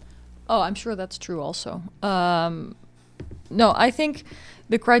 Oh, I'm sure that's true also. No, I think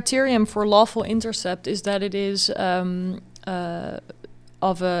the criterion for lawful intercept is that it is of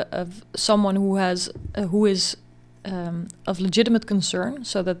someone who is of legitimate concern,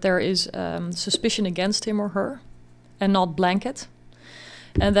 so that there is suspicion against him or her, and not blanket,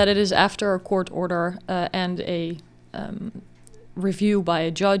 and that it is after a court order and a review by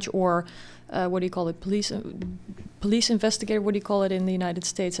a judge or what do you call it, police investigator, what do you call it in the United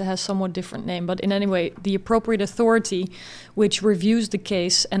States? It has somewhat different name, but in any way, the appropriate authority which reviews the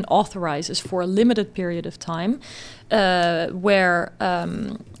case and authorizes for a limited period of time, where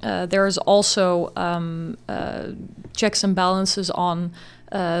there is also checks and balances on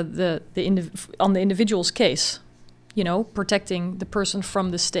the individual's case, protecting the person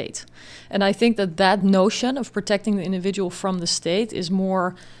from the state. And I think that notion of protecting the individual from the state is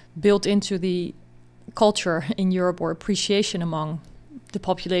more built into the culture in Europe, or appreciation among the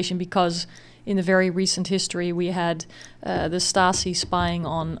population, because in the very recent history we had the Stasi spying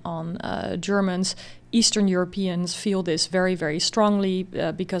on Germans. Eastern Europeans feel this very, very strongly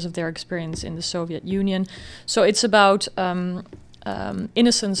because of their experience in the Soviet Union. So it's about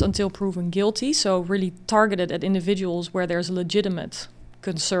innocence until proven guilty, so really targeted at individuals where there's a legitimate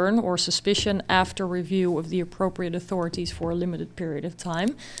concern or suspicion after review of the appropriate authorities for a limited period of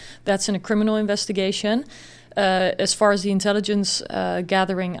time. That's in a criminal investigation. As far as the intelligence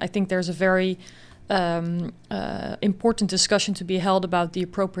gathering, I think there's a very important discussion to be held about the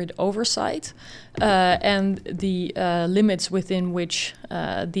appropriate oversight and the limits within which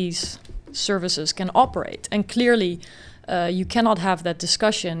these services can operate. And clearly, you cannot have that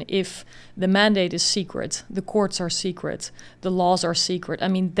discussion if the mandate is secret, the courts are secret, the laws are secret. I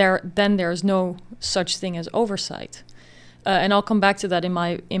mean, then there's no such thing as oversight. And I'll come back to that in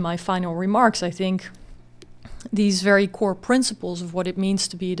my final remarks. I think these very core principles of what it means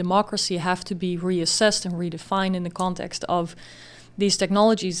to be a democracy have to be reassessed and redefined in the context of these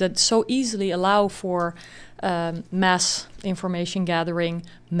technologies that so easily allow for mass information gathering,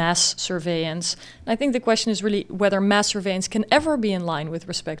 mass surveillance. And I think the question is really whether mass surveillance can ever be in line with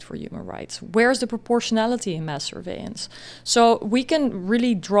respect for human rights. Where's the proportionality in mass surveillance? So we can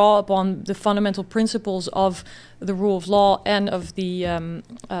really draw upon the fundamental principles of the rule of law and of the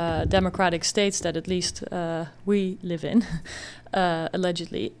democratic states that at least we live in,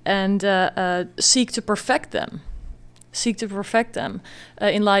 allegedly, and seek to perfect them.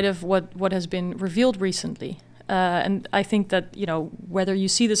 In light of what has been revealed recently. And I think that, you know, whether you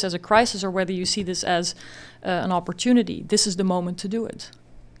see this as a crisis or whether you see this as an opportunity, this is the moment to do it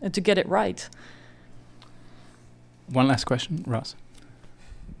and to get it right. One last question, Ross.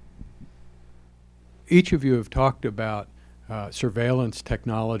 Each of you have talked about surveillance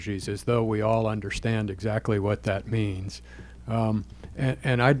technologies as though we all understand exactly what that means.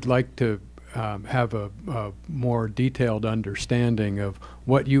 And I'd like to have a more detailed understanding of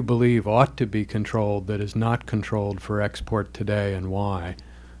what you believe ought to be controlled that is not controlled for export today and why.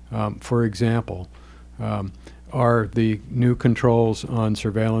 For example, are the new controls on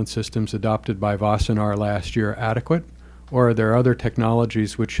surveillance systems adopted by Wassenaar last year adequate, or are there other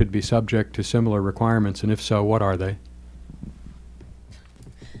technologies which should be subject to similar requirements, and if so, what are they?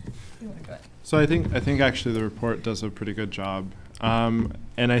 So I think actually the report does a pretty good job.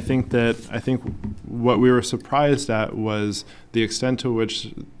 And I think what we were surprised at was the extent to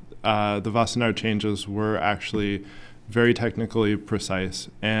which the Wassenaar changes were actually very technically precise,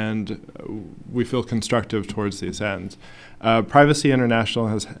 and we feel constructive towards these ends. Privacy International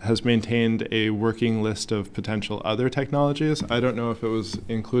has maintained a working list of potential other technologies. I don't know if it was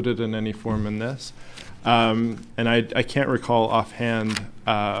included in any form in this, and I can't recall offhand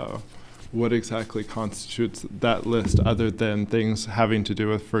what exactly constitutes that list other than things having to do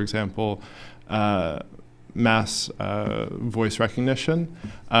with, for example, mass voice recognition.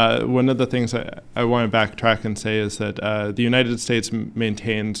 One of the things I want to backtrack and say is that the United States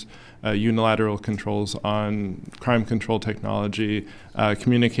maintains unilateral controls on crime control technology,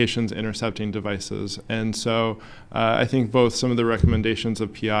 communications intercepting devices. And so I think both some of the recommendations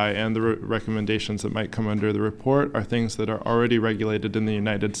of PI and the recommendations that might come under the report are things that are already regulated in the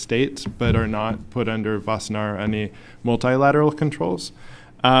United States, but are not put under Wassenaar any multilateral controls.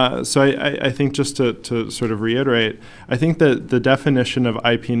 So I think just to sort of reiterate, I think that the definition of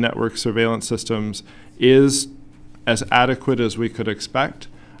IP network surveillance systems is as adequate as we could expect.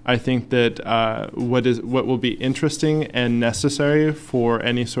 I think that what will be interesting and necessary for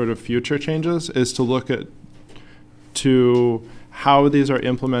any sort of future changes is to look at how these are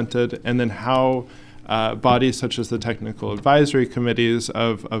implemented, and then how bodies such as the technical advisory committees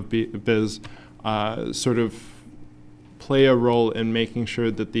of BIS sort of play a role in making sure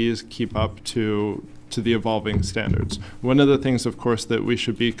that these keep up to the evolving standards. One of the things, of course, that we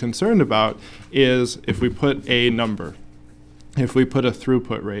should be concerned about is if we put a number, if we put a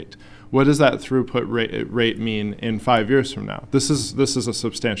throughput rate, what does that throughput rate mean in 5 years from now? This is a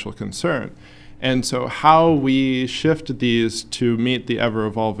substantial concern. And so how we shift these to meet the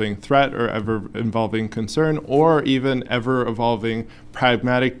ever-evolving threat or ever-evolving concern, or even ever-evolving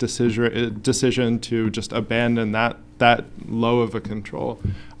pragmatic decision to just abandon that low of a control,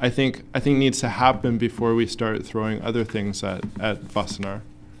 I think needs to happen before we start throwing other things at Wassenaar.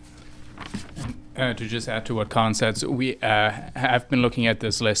 To just add to what Colin said, we have been looking at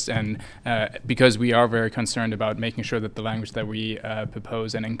this list, and because we are very concerned about making sure that the language that we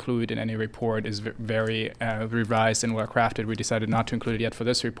propose and include in any report is very revised and well crafted, we decided not to include it yet for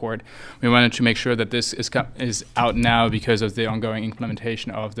this report. We wanted to make sure that this is out now because of the ongoing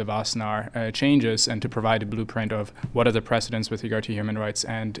implementation of the Wassenaar changes, and to provide a blueprint of what are the precedents with regard to human rights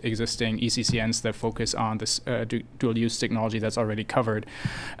and existing ECCNs that focus on this dual-use technology that's already covered.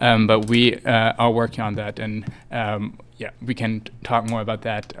 But we are working on that, and we can talk more about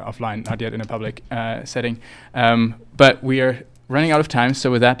that offline, not yet in a public setting. But we are running out of time,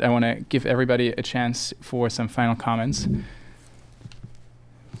 so with that, I want to give everybody a chance for some final comments.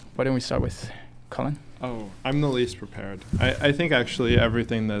 Why don't we start with Colin? Oh, I'm the least prepared. I think actually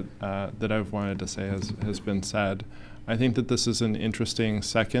everything that I've wanted to say has been said. I think that this is an interesting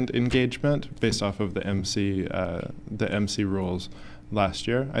second engagement based off of the MC rules last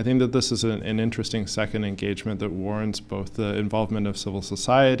year. I think that this is an interesting second engagement that warrants both the involvement of civil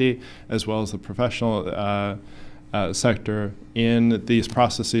society as well as the professional sector in these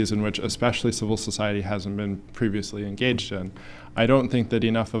processes in which especially civil society hasn't been previously engaged in. I don't think that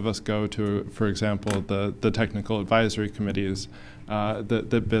enough of us go to, for example, the technical advisory committees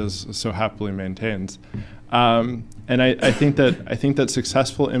that Biz so happily maintains. And I think that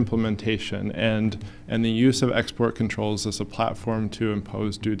successful implementation and the use of export controls as a platform to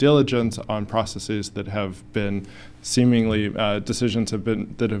impose due diligence on processes that have been seemingly decisions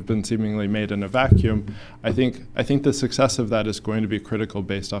that have been seemingly made in a vacuum. I think the success of that is going to be critical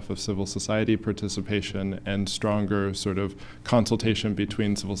based off of civil society participation and stronger sort of consultation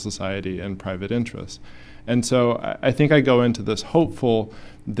between civil society and private interests. And so I think I go into this hopeful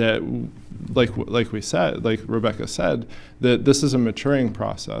that, like Rebecca said, that this is a maturing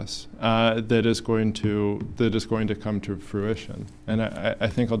process that is going to come to fruition. And I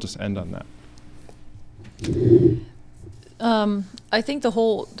think I'll just end on that. I think the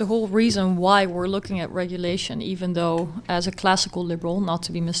whole reason why we're looking at regulation, even though as a classical liberal, not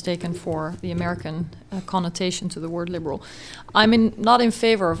to be mistaken for the American connotation to the word liberal, I'm not in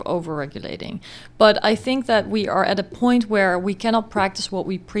favor of over-regulating. But I think that we are at a point where we cannot practice what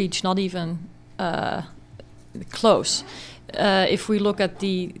we preach, not even close. If we look at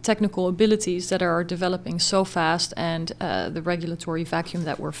the technical abilities that are developing so fast and the regulatory vacuum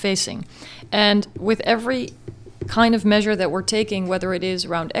that we're facing. And with every kind of measure that we're taking, whether it is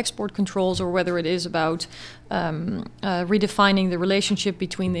around export controls or whether it is about redefining the relationship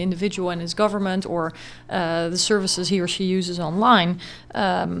between the individual and his government or the services he or she uses online,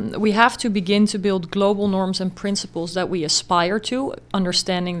 we have to begin to build global norms and principles that we aspire to,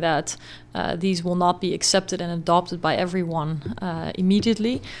 understanding that these will not be accepted and adopted by everyone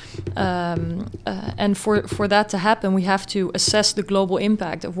immediately. And for that to happen, we have to assess the global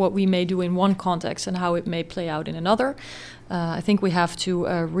impact of what we may do in one context and how it may play out in another. I think we have to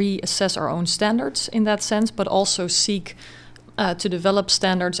reassess our own standards in that sense, but also seek to develop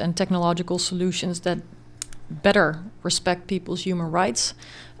standards and technological solutions that better respect people's human rights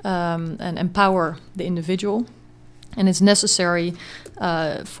and empower the individual. And it's necessary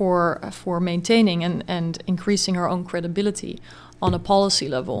for maintaining and increasing our own credibility on a policy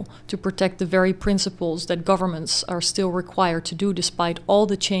level to protect the very principles that governments are still required to do despite all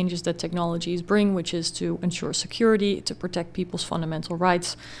the changes that technologies bring, which is to ensure security, to protect people's fundamental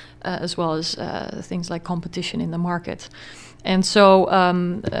rights, as well as things like competition in the market. And so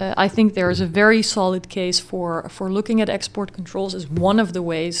I think there is a very solid case for looking at export controls as one of the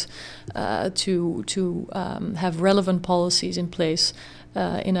ways to have relevant policies in place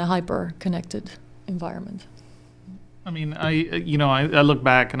in a hyper-connected environment. I mean, I look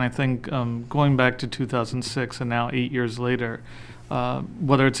back and I think going back to 2006 and now 8 years later,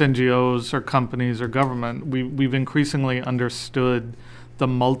 whether it's NGOs or companies or government, we've increasingly understood the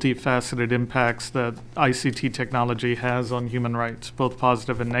multifaceted impacts that ICT technology has on human rights, both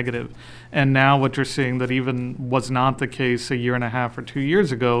positive and negative. And now what you're seeing that even was not the case a year and a half or 2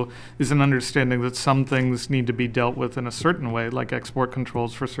 years ago is an understanding that some things need to be dealt with in a certain way, like export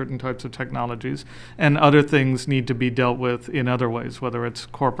controls for certain types of technologies, and other things need to be dealt with in other ways, whether it's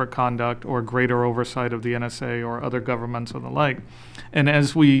corporate conduct or greater oversight of the NSA or other governments or the like. And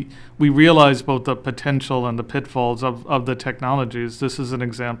as we realize both the potential and the pitfalls of the technologies, this is an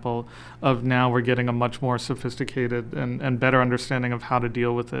example of now we're getting a much more sophisticated and better understanding of how to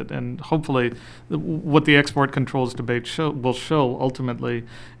deal with it. And hopefully what the export controls debate will show ultimately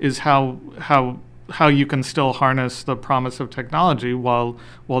is how you can still harness the promise of technology while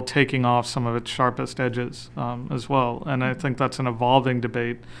taking off some of its sharpest edges as well. And I think that's an evolving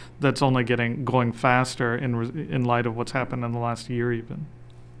debate that's only going faster in light of what's happened in the last year even.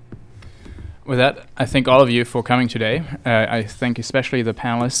 With that, I thank all of you for coming today. I thank especially the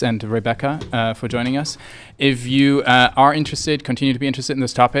panelists and Rebecca for joining us. If you are interested, continue to be interested in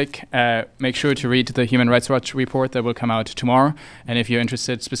this topic, make sure to read the Human Rights Watch report that will come out tomorrow. And if you're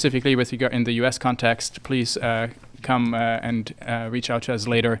interested specifically with regard in the US context, please come and reach out to us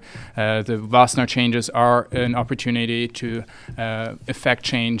later. The Wassenaar changes are an opportunity to effect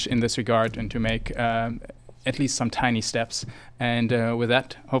change in this regard and to make at least some tiny steps. And with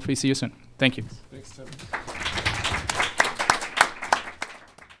that, hopefully see you soon. Thank you. Thanks, Tim.